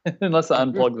 Unless I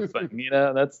unplug the thing.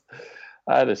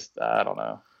 I don't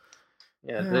know.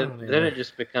 Yeah. Then it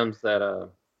just becomes that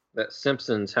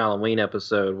Simpsons Halloween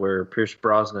episode where Pierce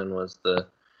Brosnan was the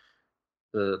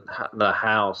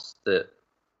house that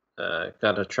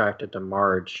got attracted to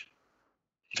Marge.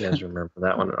 You guys remember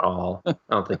that one at all? I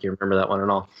don't think you remember that one at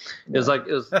all. It was like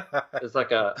it was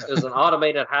an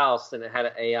automated house, and it had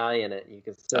an AI in it. You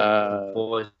could set the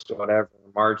voice to whatever.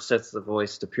 Marge sets the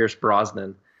voice to Pierce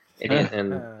Brosnan,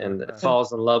 and it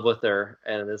falls in love with her,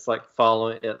 and it's like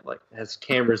following it, like has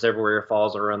cameras everywhere,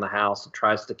 follows around the house, and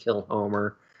tries to kill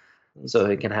Homer so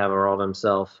he can have her all to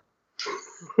himself.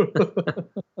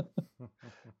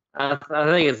 I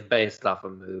think it's based off a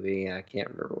movie. I can't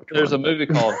remember which one. There's a movie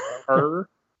called Her,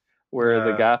 where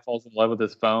the guy falls in love with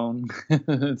his phone.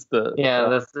 There's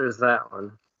that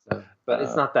one. So, but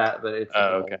it's not that. But it's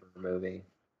an older movie.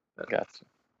 But gotcha.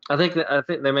 I think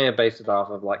they may have based it off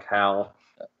of like Hal.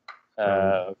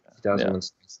 2001 or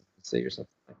something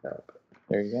like that. But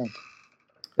there you go.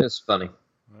 It's funny.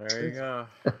 There you go.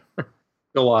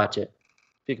 Go watch it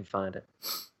if you can find it.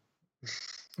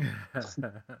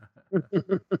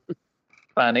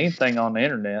 Find anything on the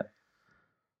internet.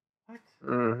 What?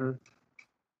 Mm-hmm.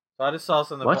 So I just saw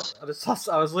something. What?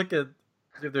 I was looking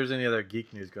if there's any other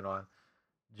geek news going on.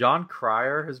 John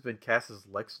Cryer has been cast as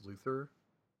Lex Luthor.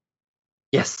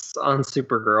 Yes, on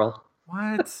Supergirl.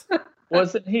 What?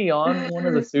 Wasn't he on one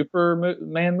of the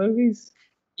Superman movies?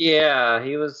 Yeah,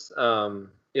 he was.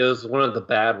 It was one of the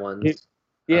bad ones.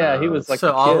 He was like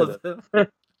so all of them.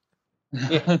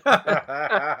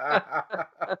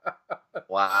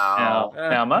 Wow.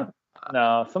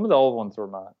 No, some of the old ones were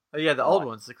not. Oh, yeah, the old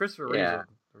ones, the Christopher Reeve. Yeah.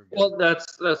 Well,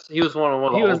 that's he was one of the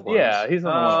old ones. Yeah, he's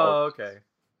one of the old ones. Okay.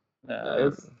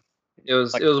 It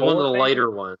was one of the later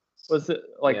ones. Was it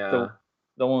like the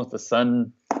one with the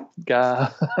sun guy?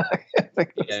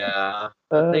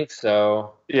 I think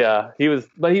so. Yeah, he was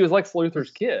Lex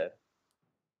Luthor's kid.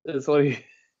 Is what he.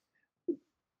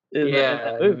 In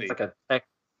the movie. It's like a tech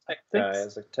guy.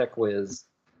 It's a tech whiz.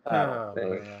 I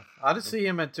just see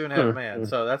him in 2.5 Men,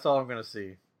 so that's all I'm going to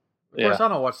see. Of course, I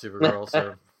don't watch Supergirl,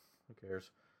 so who cares?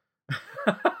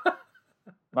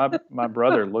 my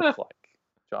brother looks like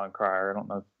John Cryer. I don't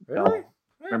know. Really?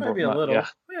 Maybe a little.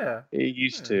 Yeah. He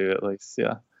used to, at least.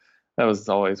 Yeah. That was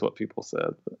always what people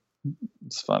said, but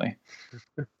it's funny.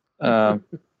 Oh,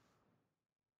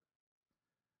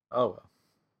 well.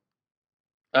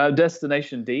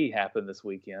 Destination D happened this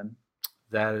weekend.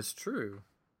 That is true.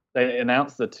 They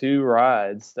announced the two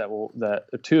rides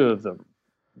two of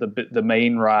the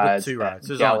main rides. The two rides.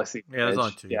 Galaxy. There's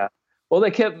only two. Yeah. Well, they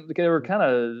were kind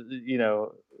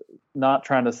of, not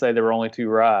trying to say there were only two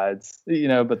rides,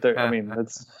 but I mean,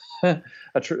 it's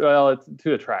it's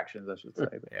two attractions, I should say.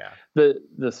 Yeah.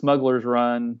 The Smuggler's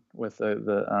Run with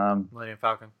the Millennium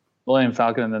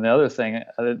Falcon, and then the other thing,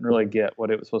 I didn't really get what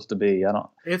it was supposed to be.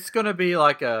 It's going to be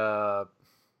like a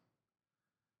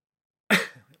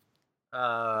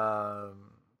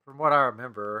from what I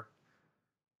remember,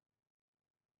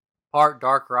 part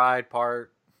dark ride,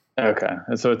 part okay,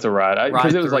 and so it's a ride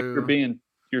because it was like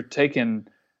you're taken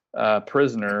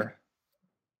prisoner,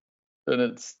 and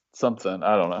it's something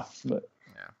I don't know, but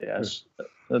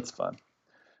that's fun.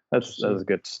 That was a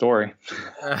good story.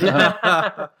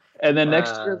 And then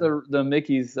next year, the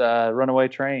Mickey's Runaway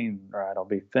Train ride will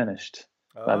be finished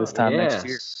by this time next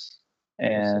year.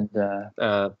 And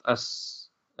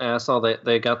I saw that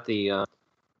they got the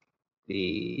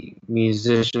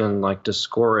musician to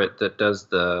score it that does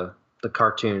the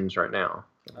cartoons right now.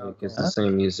 It's the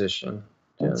same musician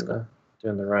doing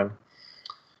the run.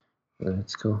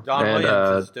 It's cool. John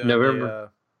Williams is doing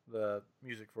the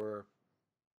music for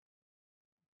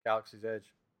Galaxy's Edge.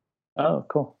 Oh,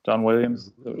 cool. John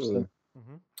Williams. Mm-hmm.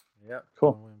 Yeah,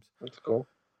 cool. John Williams. That's cool.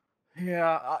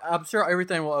 Yeah, I'm sure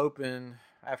everything will open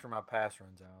after my pass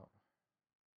runs out.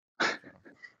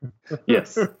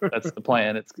 Yes, that's the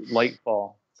plan. It's late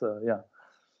fall, so yeah.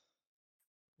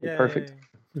 Perfect.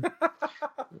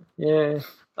 Yeah.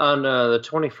 On the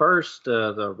 21st,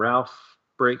 the Ralph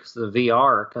Breaks the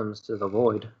VR comes to the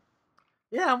Void.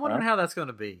 Yeah, I'm wondering how that's going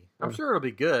to be. I'm sure it'll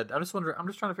be good. I'm just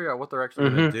trying to figure out what they're actually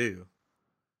going to do.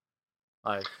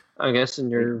 Like, I guess,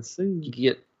 and you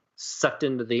get sucked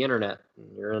into the internet.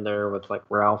 And you're in there with like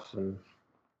Ralph and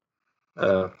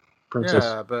Princess.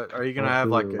 Yeah, but are you going to have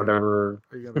like whatever?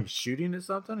 Are you going to be shooting at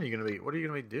something? Are you going to be? What are you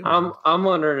going to be doing? I'm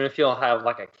wondering if you'll have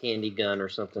like a candy gun or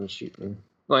something shooting.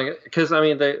 Like, because I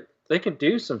mean they could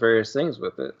do some various things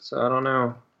with it. So I don't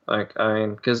know. Like, I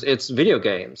mean, because it's video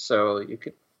games, so you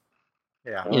could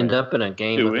end up in a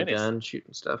game with a gun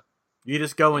shooting stuff. You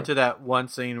just go into that one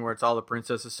scene where it's all the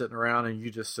princesses sitting around, and you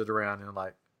just sit around and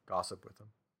like gossip with them.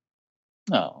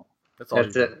 No, that's all.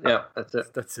 That's it. Yeah, that's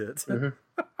it. That's it. Mm-hmm.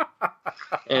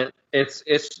 And it's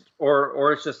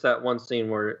or it's just that one scene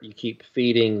where you keep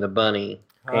feeding the bunny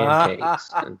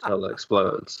pancakes until it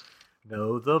explodes.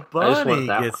 No, the bunny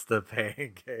gets the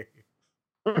pancake.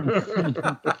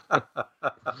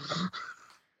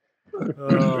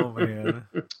 Oh man.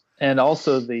 And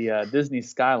also the Disney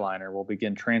Skyliner will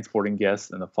begin transporting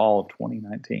guests in the fall of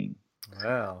 2019.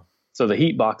 Wow. So the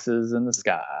heat boxes in the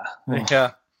sky.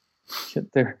 Yeah.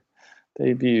 Get their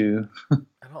debut. I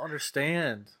don't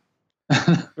understand.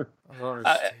 I don't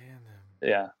understand them.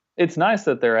 Yeah. It's nice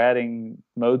that they're adding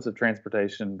modes of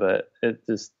transportation, but it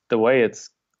just the way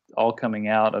it's all coming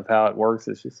out of how it works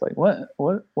is just like, what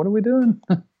are we doing?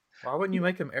 Why wouldn't you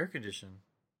make them air conditioned?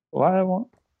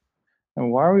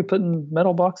 And why are we putting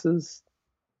metal boxes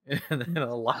in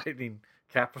a lightning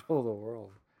capital of the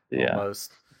world? Yeah.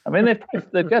 Almost. I mean,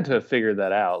 they've got to have figured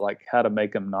that out, like how to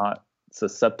make them not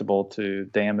susceptible to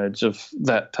damage of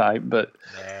that type. But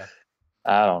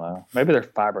I don't know. Maybe they're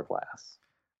fiberglass.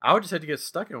 I would just have to get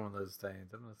stuck in one of those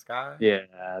things in the sky. Yeah,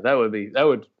 that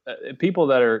would people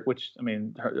that are, which I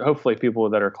mean, hopefully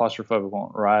people that are claustrophobic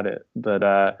won't ride it. But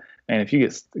and if you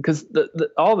get, because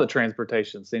all the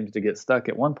transportation seems to get stuck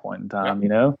at one point in time, you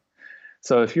know.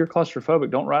 So if you're claustrophobic,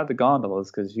 don't ride the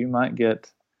gondolas because you might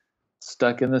get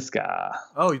stuck in the sky.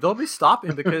 Oh, they'll be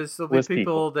stopping because there'll be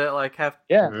people that like have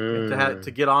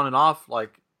to get on and off,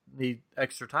 like need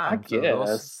extra time. I guess.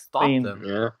 They'll stop them.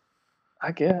 Yeah,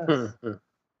 I guess.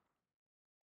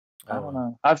 I don't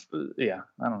know. I don't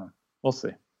know. We'll see.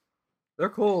 They're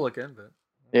cool looking, but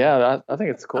yeah, I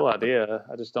think it's a cool idea.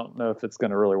 I just don't know if it's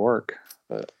going to really work,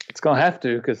 but it's going to have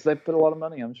to because they put a lot of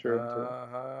money, I'm sure. Into it.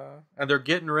 And they're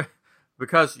getting rid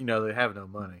because they have no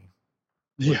money.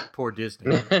 Yeah, poor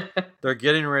Disney. They're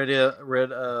getting rid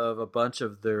of a bunch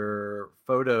of their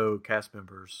photo cast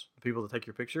members, people that take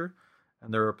your picture,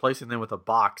 and they're replacing them with a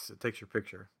box that takes your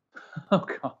picture. Oh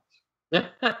gosh,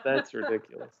 that's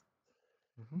ridiculous.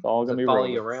 It's all gonna be follow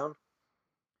you around.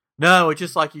 No, it's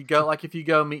just like if you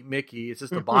go meet Mickey, it's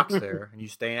just a box there, and you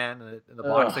stand, and the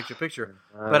box takes your picture.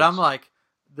 Nice. But I'm like,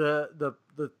 the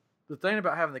thing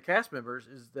about having the cast members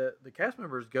is that the cast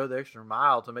members go the extra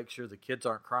mile to make sure the kids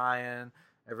aren't crying,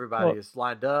 everybody is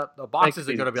lined up. The box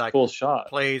isn't going to be like, full shot.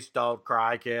 Please don't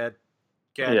cry, kid.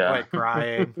 Quit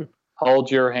crying. Hold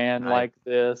your hand like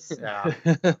this. Yeah.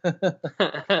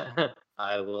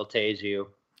 I will tase you.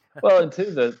 Well, and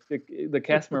too, the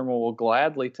cast member will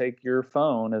gladly take your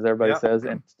phone, as everybody says,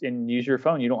 and use your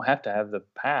phone. You don't have to have the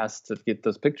pass to get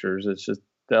those pictures. It's just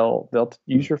they'll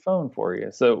use your phone for you.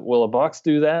 So will a box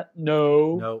do that?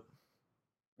 No. Nope.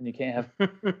 And you can't have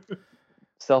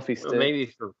selfie stick. Well, maybe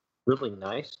if you're really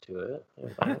nice to it.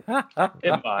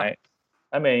 It might.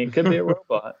 I mean, it could be a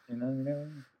robot.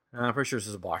 I'm pretty sure this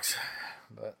is a box,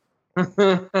 but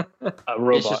a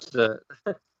robot.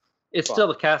 It's still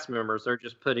the cast members. They're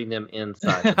just putting them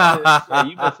inside.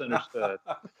 You misunderstood.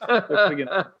 They're putting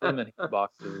them in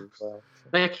boxes.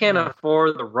 They can't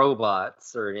afford the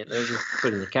robots, or anything. They're just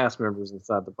putting the cast members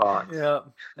inside the box. Yeah.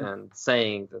 And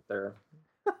saying that they're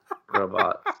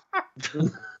robots.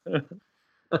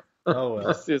 Oh well.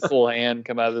 I see this little hand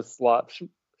come out of this slot.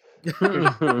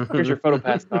 Here's your photo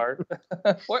pass card.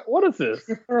 What is this?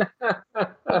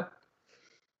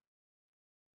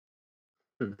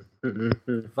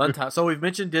 Fun time. So we've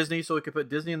mentioned Disney, so we could put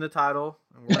Disney in the title,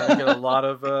 and we're gonna get a lot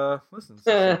of listens.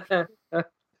 There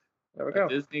we go.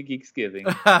 Disney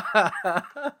Geeksgiving.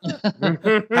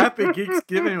 Happy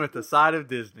Geeksgiving with the side of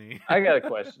Disney. I got a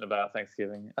question about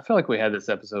Thanksgiving. I feel like we had this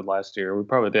episode last year. We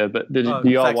probably did, but do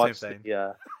you all watch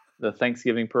the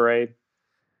Thanksgiving parade?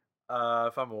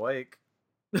 If I'm awake.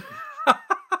 They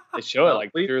show it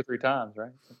like 2 or 3 times,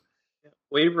 right?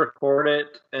 We record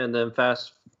it and then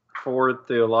fast forward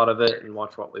through a lot of it and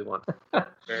watch what we want.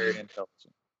 Very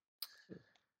intelligent.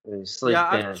 You sleep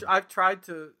yeah, I've tried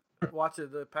to watch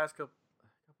it the past couple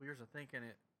years, I think, and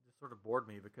it just sort of bored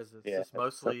me because it's just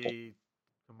mostly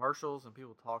commercials and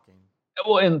people talking.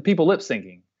 Well, and people lip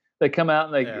syncing. They come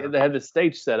out and they have this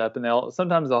stage set up, and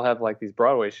sometimes they'll have like these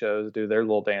Broadway shows do their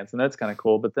little dance, and that's kind of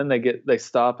cool. But then they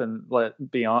stop and let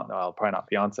probably not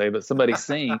Beyonce, but somebody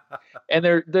sing, and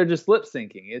they're just lip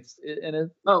syncing. It's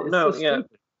so stupid.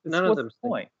 None of them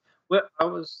point. Well,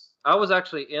 I was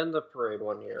actually in the parade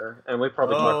one year, and we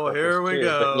probably talked about here we too,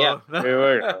 go.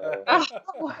 Here we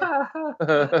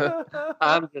go.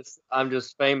 I'm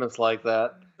just famous like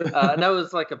that. And that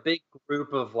was like a big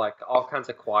group of like all kinds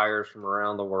of choirs from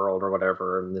around the world or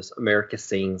whatever, and this America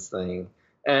Sings thing.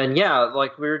 And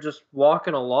like we were just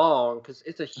walking along because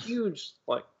it's a huge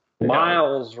like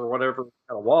miles or whatever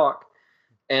kind of walk,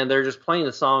 and they're just playing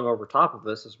the song over top of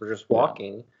us as we're just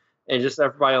walking. Yeah. And just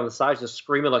everybody on the side just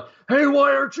screaming like, "Hey,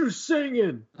 why aren't you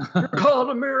singing? You're called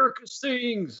America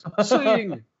Sings.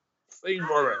 Sing. Sing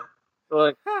for it."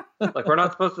 Like we're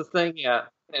not supposed to sing yet.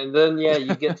 And then,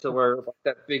 you get to where like,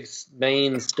 that big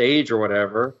main stage or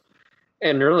whatever.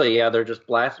 And really, they're just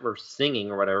blasting or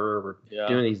singing or whatever. We're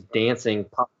doing these dancing,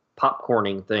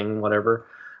 popcorning thing, whatever.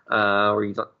 Where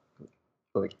you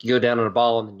go down on a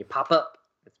ball and then you pop up.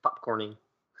 It's popcorning.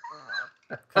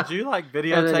 Could you like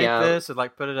videotape this and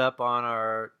like put it up on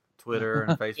our Twitter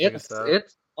and Facebook and stuff?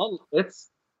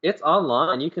 It's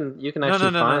online. You can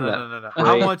actually find that. No.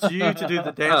 I want you to do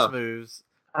the dance moves.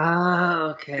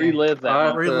 Okay. Relive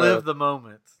that. Relive the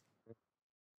moment.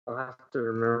 I'll have to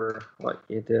remember what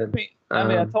you did. I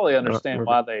mean, I totally understand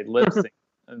why they lip sync,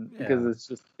 because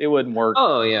it wouldn't work.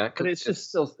 Oh yeah, but it's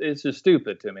just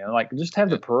stupid to me. I'm like, just have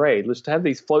the parade. Let's have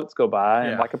these floats go by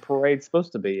and like a parade's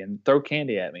supposed to be, and throw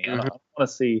candy at me. I don't want to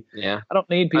see. Yeah. I don't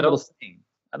need people to sing.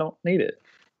 I don't need it.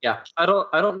 Yeah, I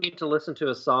don't need to listen to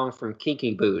a song from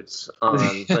Kinky Boots on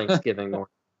Thanksgiving morning.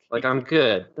 Like I'm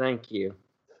good, thank you.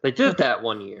 They did that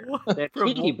one year. They had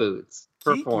Kinky Boots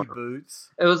perform. Kinky Boots.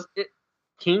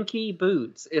 Kinky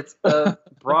Boots. It's a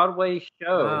Broadway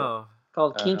show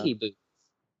called Kinky Boots,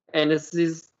 and it's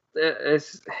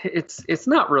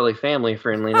not really family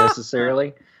friendly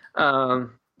necessarily. And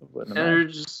they're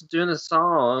just doing a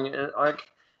song, and like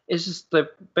it's just they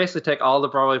basically take all the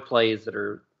Broadway plays that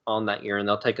are on that year, and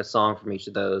they'll take a song from each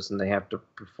of those, and they have to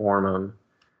perform them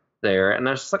there. And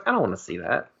I was just like, I don't want to see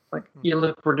that. Like, you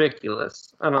look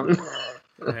ridiculous. I don't.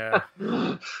 Yeah.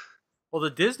 Well, the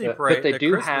Disney parade, the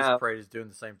Christmas parade is doing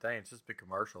the same thing. It's just a big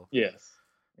commercial. Yes.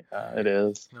 It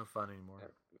is. No fun anymore.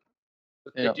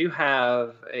 But they do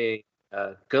have a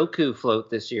Goku float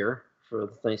this year for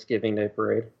the Thanksgiving Day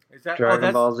parade. Is that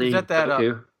Dragon Ball Z? Is that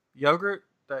Goku. Yogurt?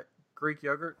 That Greek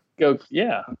yogurt?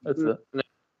 Yeah, that's it.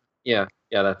 Yeah,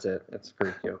 that's it. It's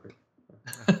Greek yogurt.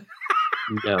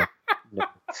 No.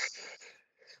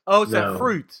 Oh, it's that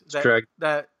fruit.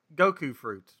 That Goku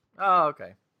fruit. Oh,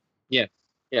 okay. Yeah.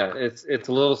 Yeah, it's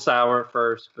a little sour at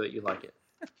first, but you like it.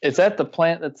 Is that the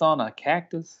plant that's on a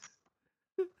cactus?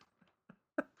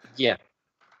 Yeah.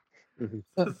 Mm-hmm.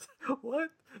 What?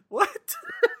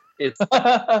 It's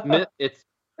Have you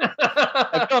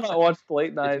not watched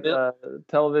late night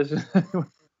television?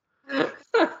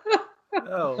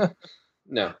 No.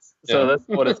 So that's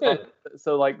what it's called.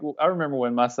 So like I remember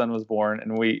when my son was born,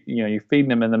 and you're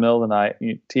feeding him in the middle of the night,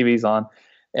 TV's on,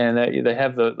 and they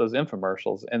have those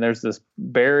infomercials, and there's this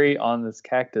berry on this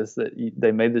cactus that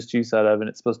they made this juice out of, and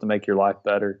it's supposed to make your life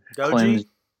better. Goji?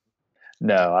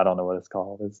 No, I don't know what it's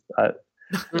called.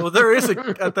 Well, there is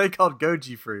a thing called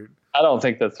goji fruit. I don't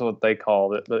think that's what they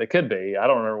called it, but it could be. I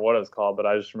don't remember what it was called, but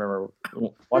I just remember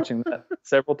watching that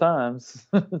several times.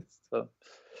 So,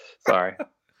 sorry.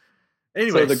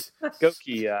 Anyways, so the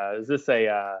Goki, is this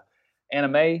a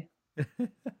anime?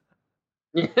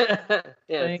 It's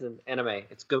an anime.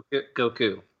 It's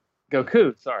Goku.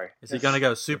 Goku, sorry. Is he gonna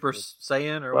go Super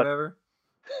Saiyan or whatever?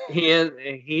 He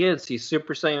is. He's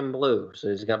Super Saiyan blue, so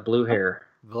he's got blue hair.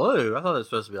 Blue? I thought it was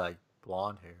supposed to be like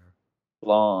blonde hair.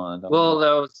 Blonde. Well,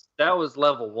 that was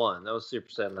level 1. That was Super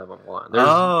Saiyan level 1. There's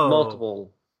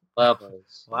multiple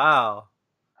levels. Wow.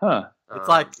 Huh. It's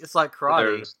like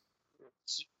karate.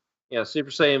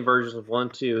 Super Saiyan versions of 1,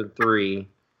 2, and 3,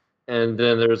 and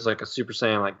then there's like a Super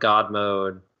Saiyan like God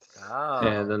mode,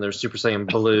 and then there's Super Saiyan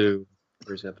Blue,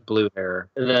 where he's got the blue hair,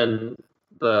 and then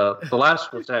the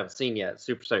last ones I haven't seen yet,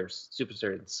 Super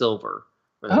Saiyan Silver.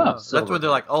 That's when they're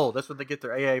like, that's when they get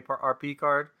their AARP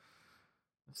card.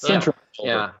 Central.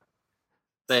 Yeah.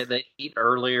 They eat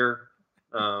earlier,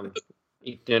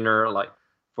 eat dinner like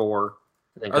 4,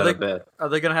 and then go to bed. Are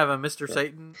they gonna have a Mr.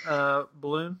 Satan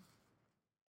balloon?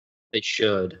 They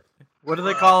should. What do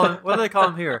they call him? What do they call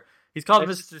him here? He's called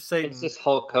Mr. Satan. It's just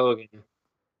Hulk Hogan.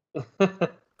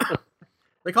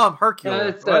 They call him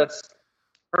Hercule. That's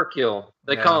Hercule.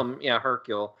 They call him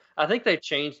Hercule. I think they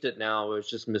changed it now. It's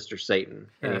just Mr. Satan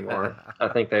anymore. I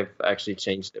think they've actually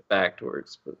changed it back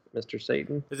towards Mr.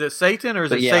 Satan. Is it Satan or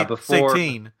is it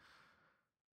Satine?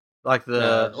 Like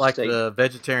the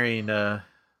vegetarian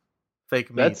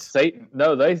fake meat. That's Satan.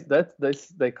 No, they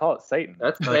call it Satan.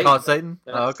 They call it Satan?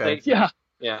 Oh, okay. Satan.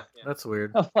 Yeah. That's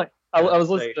weird. I was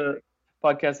listening to a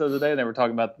podcast the other day, and they were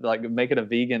talking about like making a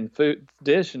vegan food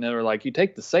dish, and they were like, you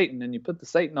take the Satan and you put the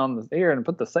Satan on the ear and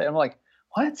put the Satan. I'm like,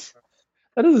 what?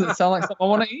 That doesn't sound like something I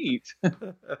want to eat.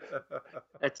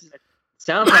 It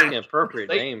sounds like an appropriate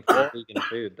name for vegan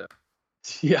food, though.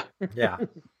 Yeah. Yeah.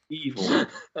 Evil.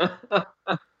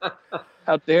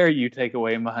 How dare you take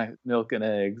away my milk and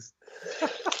eggs?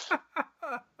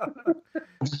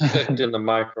 Cooked in the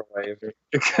microwave.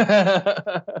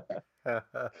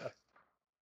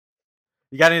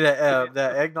 You got any of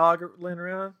that eggnog laying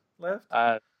around left?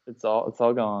 It's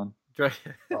all gone. Oh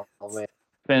man.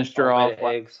 Finished her off.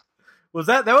 Eggs. Was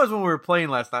that was when we were playing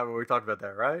last night when we talked about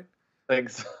that, right?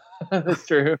 Thanks. That's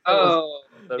true. Oh,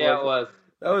 yeah, it was.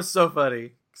 That was so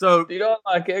funny. So you don't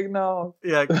like eggnog?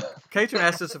 Yeah, Katrin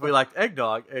asked us if we liked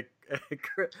eggnog, and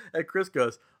Chris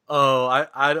goes, "Oh,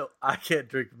 I can't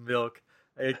drink milk."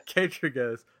 And Katrin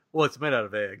goes, "Well, it's made out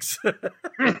of eggs."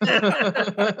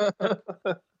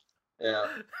 Yeah.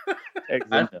 Eggs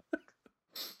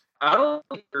I don't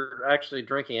think you're actually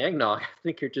drinking eggnog. I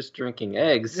think you're just drinking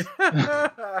eggs.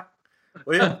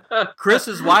 Well,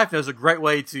 Chris's wife knows a great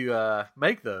way to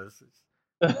make those.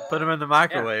 Put them in the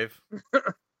microwave.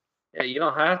 Yeah, you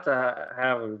don't have to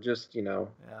have them just,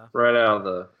 right out of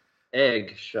the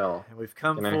egg shell. And we've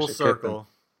come full circle.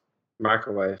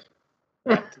 Microwave.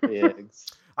 Back to the eggs.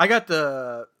 I got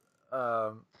the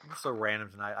I'm so random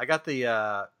tonight. I got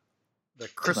the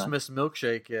Christmas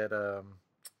milkshake at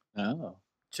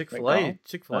Chick-fil-A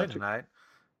tonight.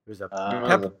 It was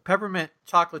a peppermint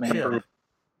chocolate chip.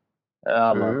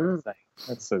 I love that.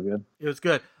 That's so good. It was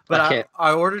good, but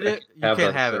I ordered it. You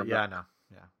can't have it. Yeah, I know.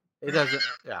 Yeah, it doesn't.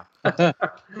 Yeah,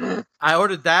 I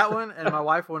ordered that one, and my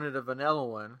wife wanted a vanilla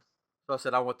one. So I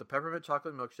said I want the peppermint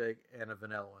chocolate milkshake and a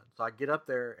vanilla one. So I get up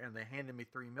there, and they handed me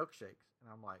 3 milkshakes,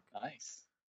 and I'm like, nice.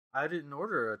 I didn't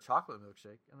order a chocolate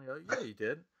milkshake, and they go, yeah, you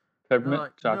did.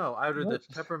 Peppermint chocolate. No, I ordered the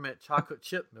peppermint chocolate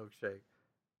chip milkshake,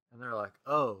 and they're like,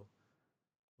 oh.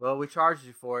 Well, we charged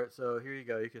you for it, so here you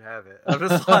go. You can have it. I'm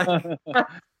just like,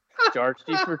 charged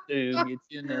you for 2, get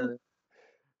you another.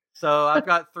 So I've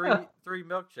got three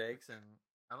milkshakes, and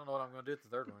I don't know what I'm going to do with the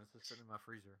third one. It's just sitting in my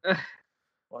freezer.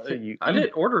 I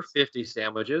didn't order 50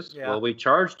 sandwiches. Yeah. Well, we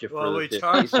charged you for the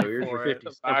 50, so here's your 50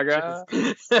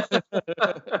 sandwiches.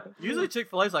 Usually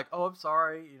Chick-fil-A's like, oh, I'm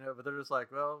sorry, but they're just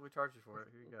like, well, we charged you for it.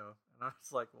 Here you go. And I'm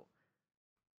just like, well.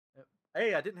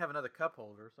 Hey, I didn't have another cup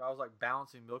holder, so I was like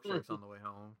balancing milkshakes on the way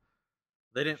home.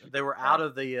 They were out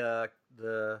of the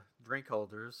drink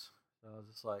holders. So I was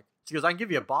just like, she goes, I can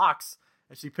give you a box,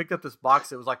 and she picked up this box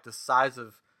that was like the size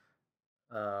of,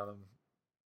 half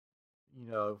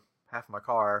of my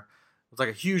car. It was like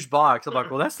a huge box. I'm like,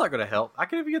 well, that's not going to help. I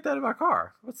can't even get that in my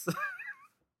car.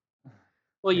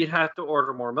 Well, you'd have to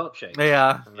order more milkshakes.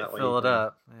 Yeah, fill it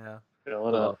up. Yeah, fill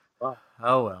it up. Oh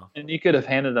well. And you could have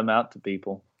handed them out to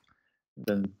people.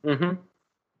 Been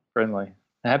friendly.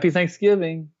 Happy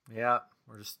Thanksgiving. Yeah,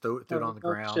 or just throw it on the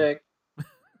ground.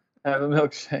 Have a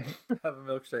milkshake. Have a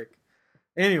milkshake.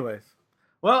 Anyways,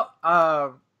 well,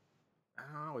 I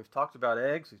don't know. We've talked about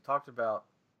eggs. We've talked about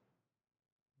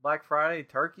Black Friday,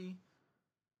 turkey,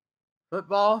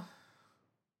 football.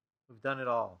 We've done it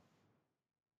all.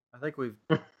 I think we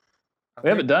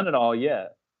haven't done it all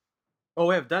yet. Oh,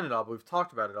 we haven't done it all, but we've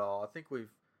talked about it all. I think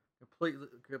we've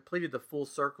completed the full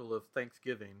circle of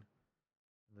Thanksgiving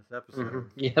in this episode.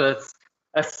 Yeah,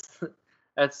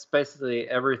 that's basically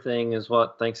everything is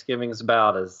what Thanksgiving is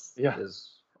about. Is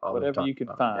all whatever you can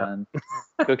find,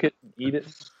 cook it, eat it,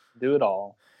 do it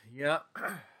all. Yeah.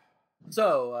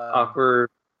 So awkward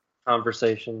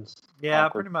conversations. Yeah,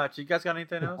 pretty much. You guys got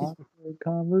anything else? Awkward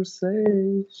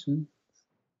conversations.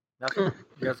 Nothing.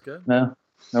 You guys good? No,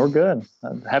 we're good.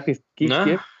 Happy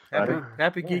Geeksgiving.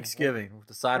 Happy Geeksgiving with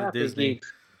the side of Disney.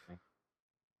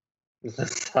 The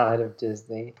side of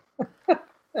Disney.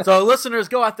 So, listeners,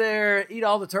 go out there, eat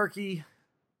all the turkey.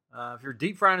 If you're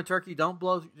deep frying a turkey, don't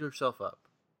blow yourself up.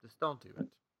 Just don't do it.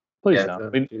 Please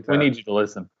don't. We need you to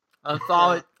listen.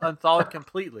 Unthaw it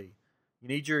completely. You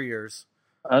need your ears.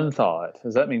 Unthaw it.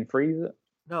 Does that mean freeze it?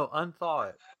 No, unthaw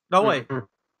it. No, wait.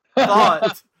 Thaw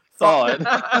it. Thaw it.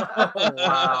 Oh,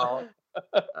 wow.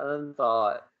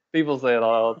 Unthaw it. People say it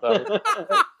all the time.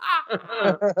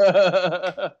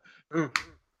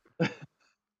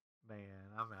 Man,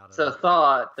 I'm out of So it.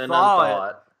 thought, then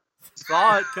unthawed.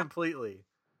 Thaw it completely.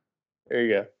 There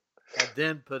you go. And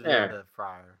then put it in the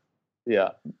fryer.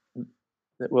 Yeah.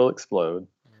 It will explode.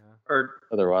 Yeah.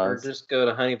 Otherwise. Or just go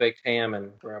to honey baked ham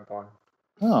and grab one.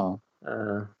 Oh.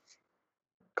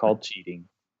 Called cheating.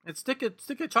 And stick a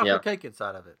chocolate cake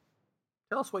inside of it.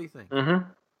 Tell us what you think. Mm-hmm.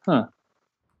 Huh.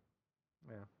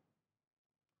 Yeah.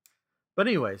 But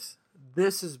anyways,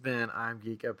 this has been I'm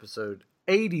Geek episode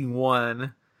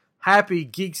 81. Happy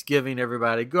Geeksgiving,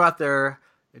 everybody. Go out there,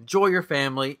 enjoy your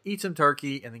family, eat some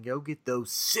turkey, and then go get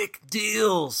those sick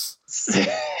deals.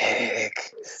 Sick.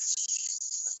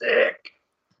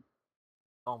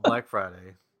 On Black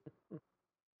Friday.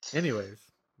 Anyways,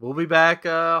 we'll be back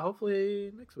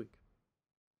hopefully next week.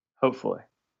 Hopefully.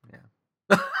 Yeah.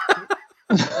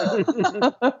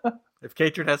 If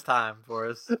Katrin has time for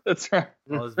us. That's right.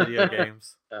 All those video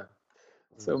games. Yeah.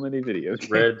 So many video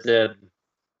games. Red Dead.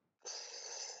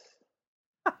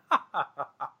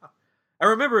 And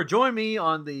remember, join me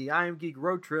on the I Am Geek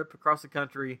road trip across the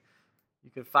country. You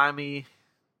can find me at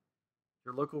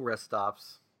your local rest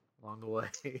stops along the way.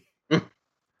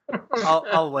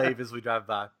 I'll wave as we drive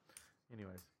by.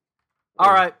 Anyways.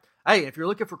 All right. Hey, if you're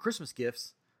looking for Christmas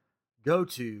gifts, go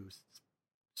to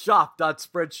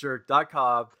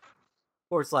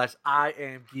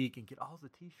shop.spreadshirt.com/IamGeek and get all the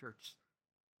t-shirts.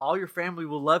 All your family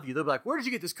will love you. They'll be like, where did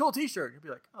you get this cool t-shirt? You'll be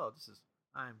like, oh, this is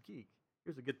I Am Geek.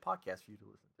 Here's a good podcast for you to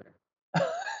listen to.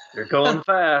 They're going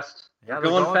fast. Yeah,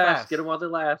 they're going fast. Get them while they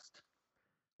last.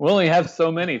 We only have so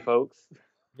many, folks.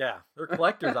 Yeah, they're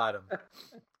collector's items.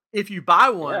 If you buy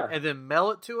one and then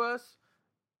mail it to us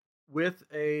with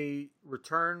a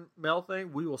return mail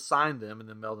thing, we will sign them and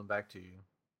then mail them back to you.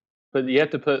 But you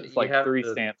have to put like 3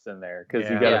 stamps in there because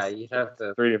you got you have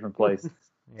to 3 different places.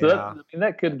 So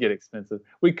that could get expensive.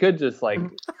 We could just like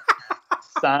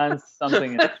sign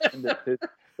something and send it to.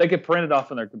 They could print it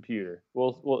off on their computer.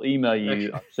 We'll email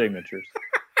you signatures,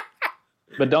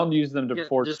 but don't use them to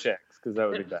forge checks because that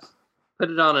would be bad. Put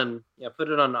it on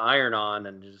iron-on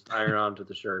and just iron onto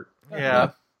the shirt.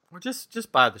 Yeah, or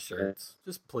just buy the shirts.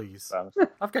 Just please.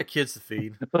 I've got kids to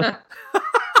feed.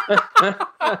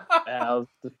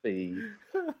 Mouths to feed.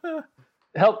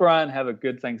 Help Ryan have a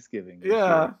good Thanksgiving.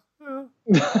 Yeah.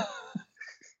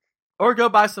 Or go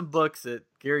buy some books at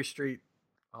Gary Street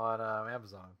on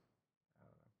Amazon.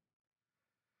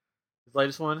 His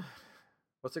latest one.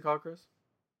 What's it called, Chris?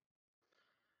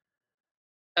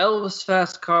 Elvis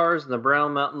Fast Cars and the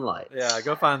Brown Mountain Lights. Yeah,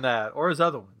 go find that. Or his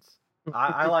other ones.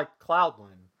 I like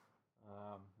Cloudland,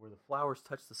 where the flowers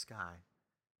touch the sky.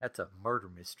 That's a murder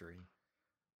mystery.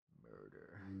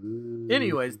 Ooh.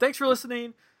 Anyways, thanks for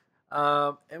listening.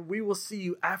 And we will see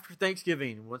you after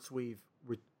Thanksgiving once we've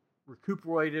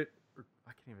recuperated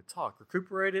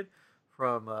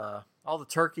from all the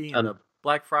turkey and the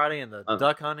Black Friday and the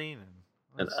duck hunting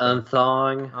and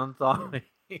unthawing.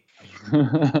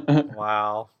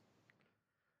 Wow.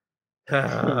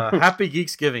 Happy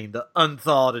Geeksgiving, the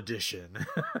Unthawed edition.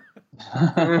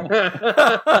 I'm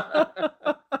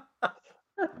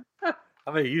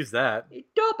going to use that.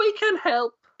 Dobby can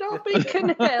help. Dobby can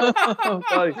help.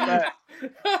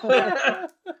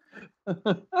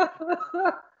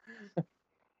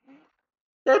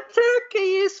 The turkey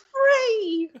is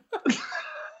free.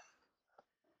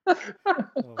 I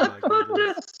put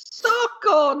a sock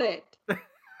on it.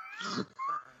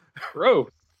 Gross.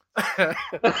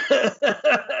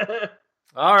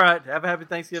 All right. Have a happy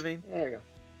Thanksgiving. There you go.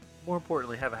 More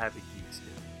importantly, have a happy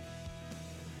Geeksgiving.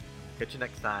 Catch you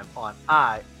next time on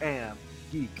I Am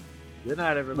Geek. Good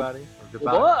night, everybody. Or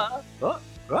goodbye.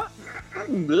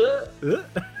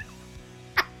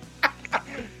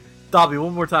 Dobby,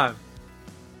 one more time.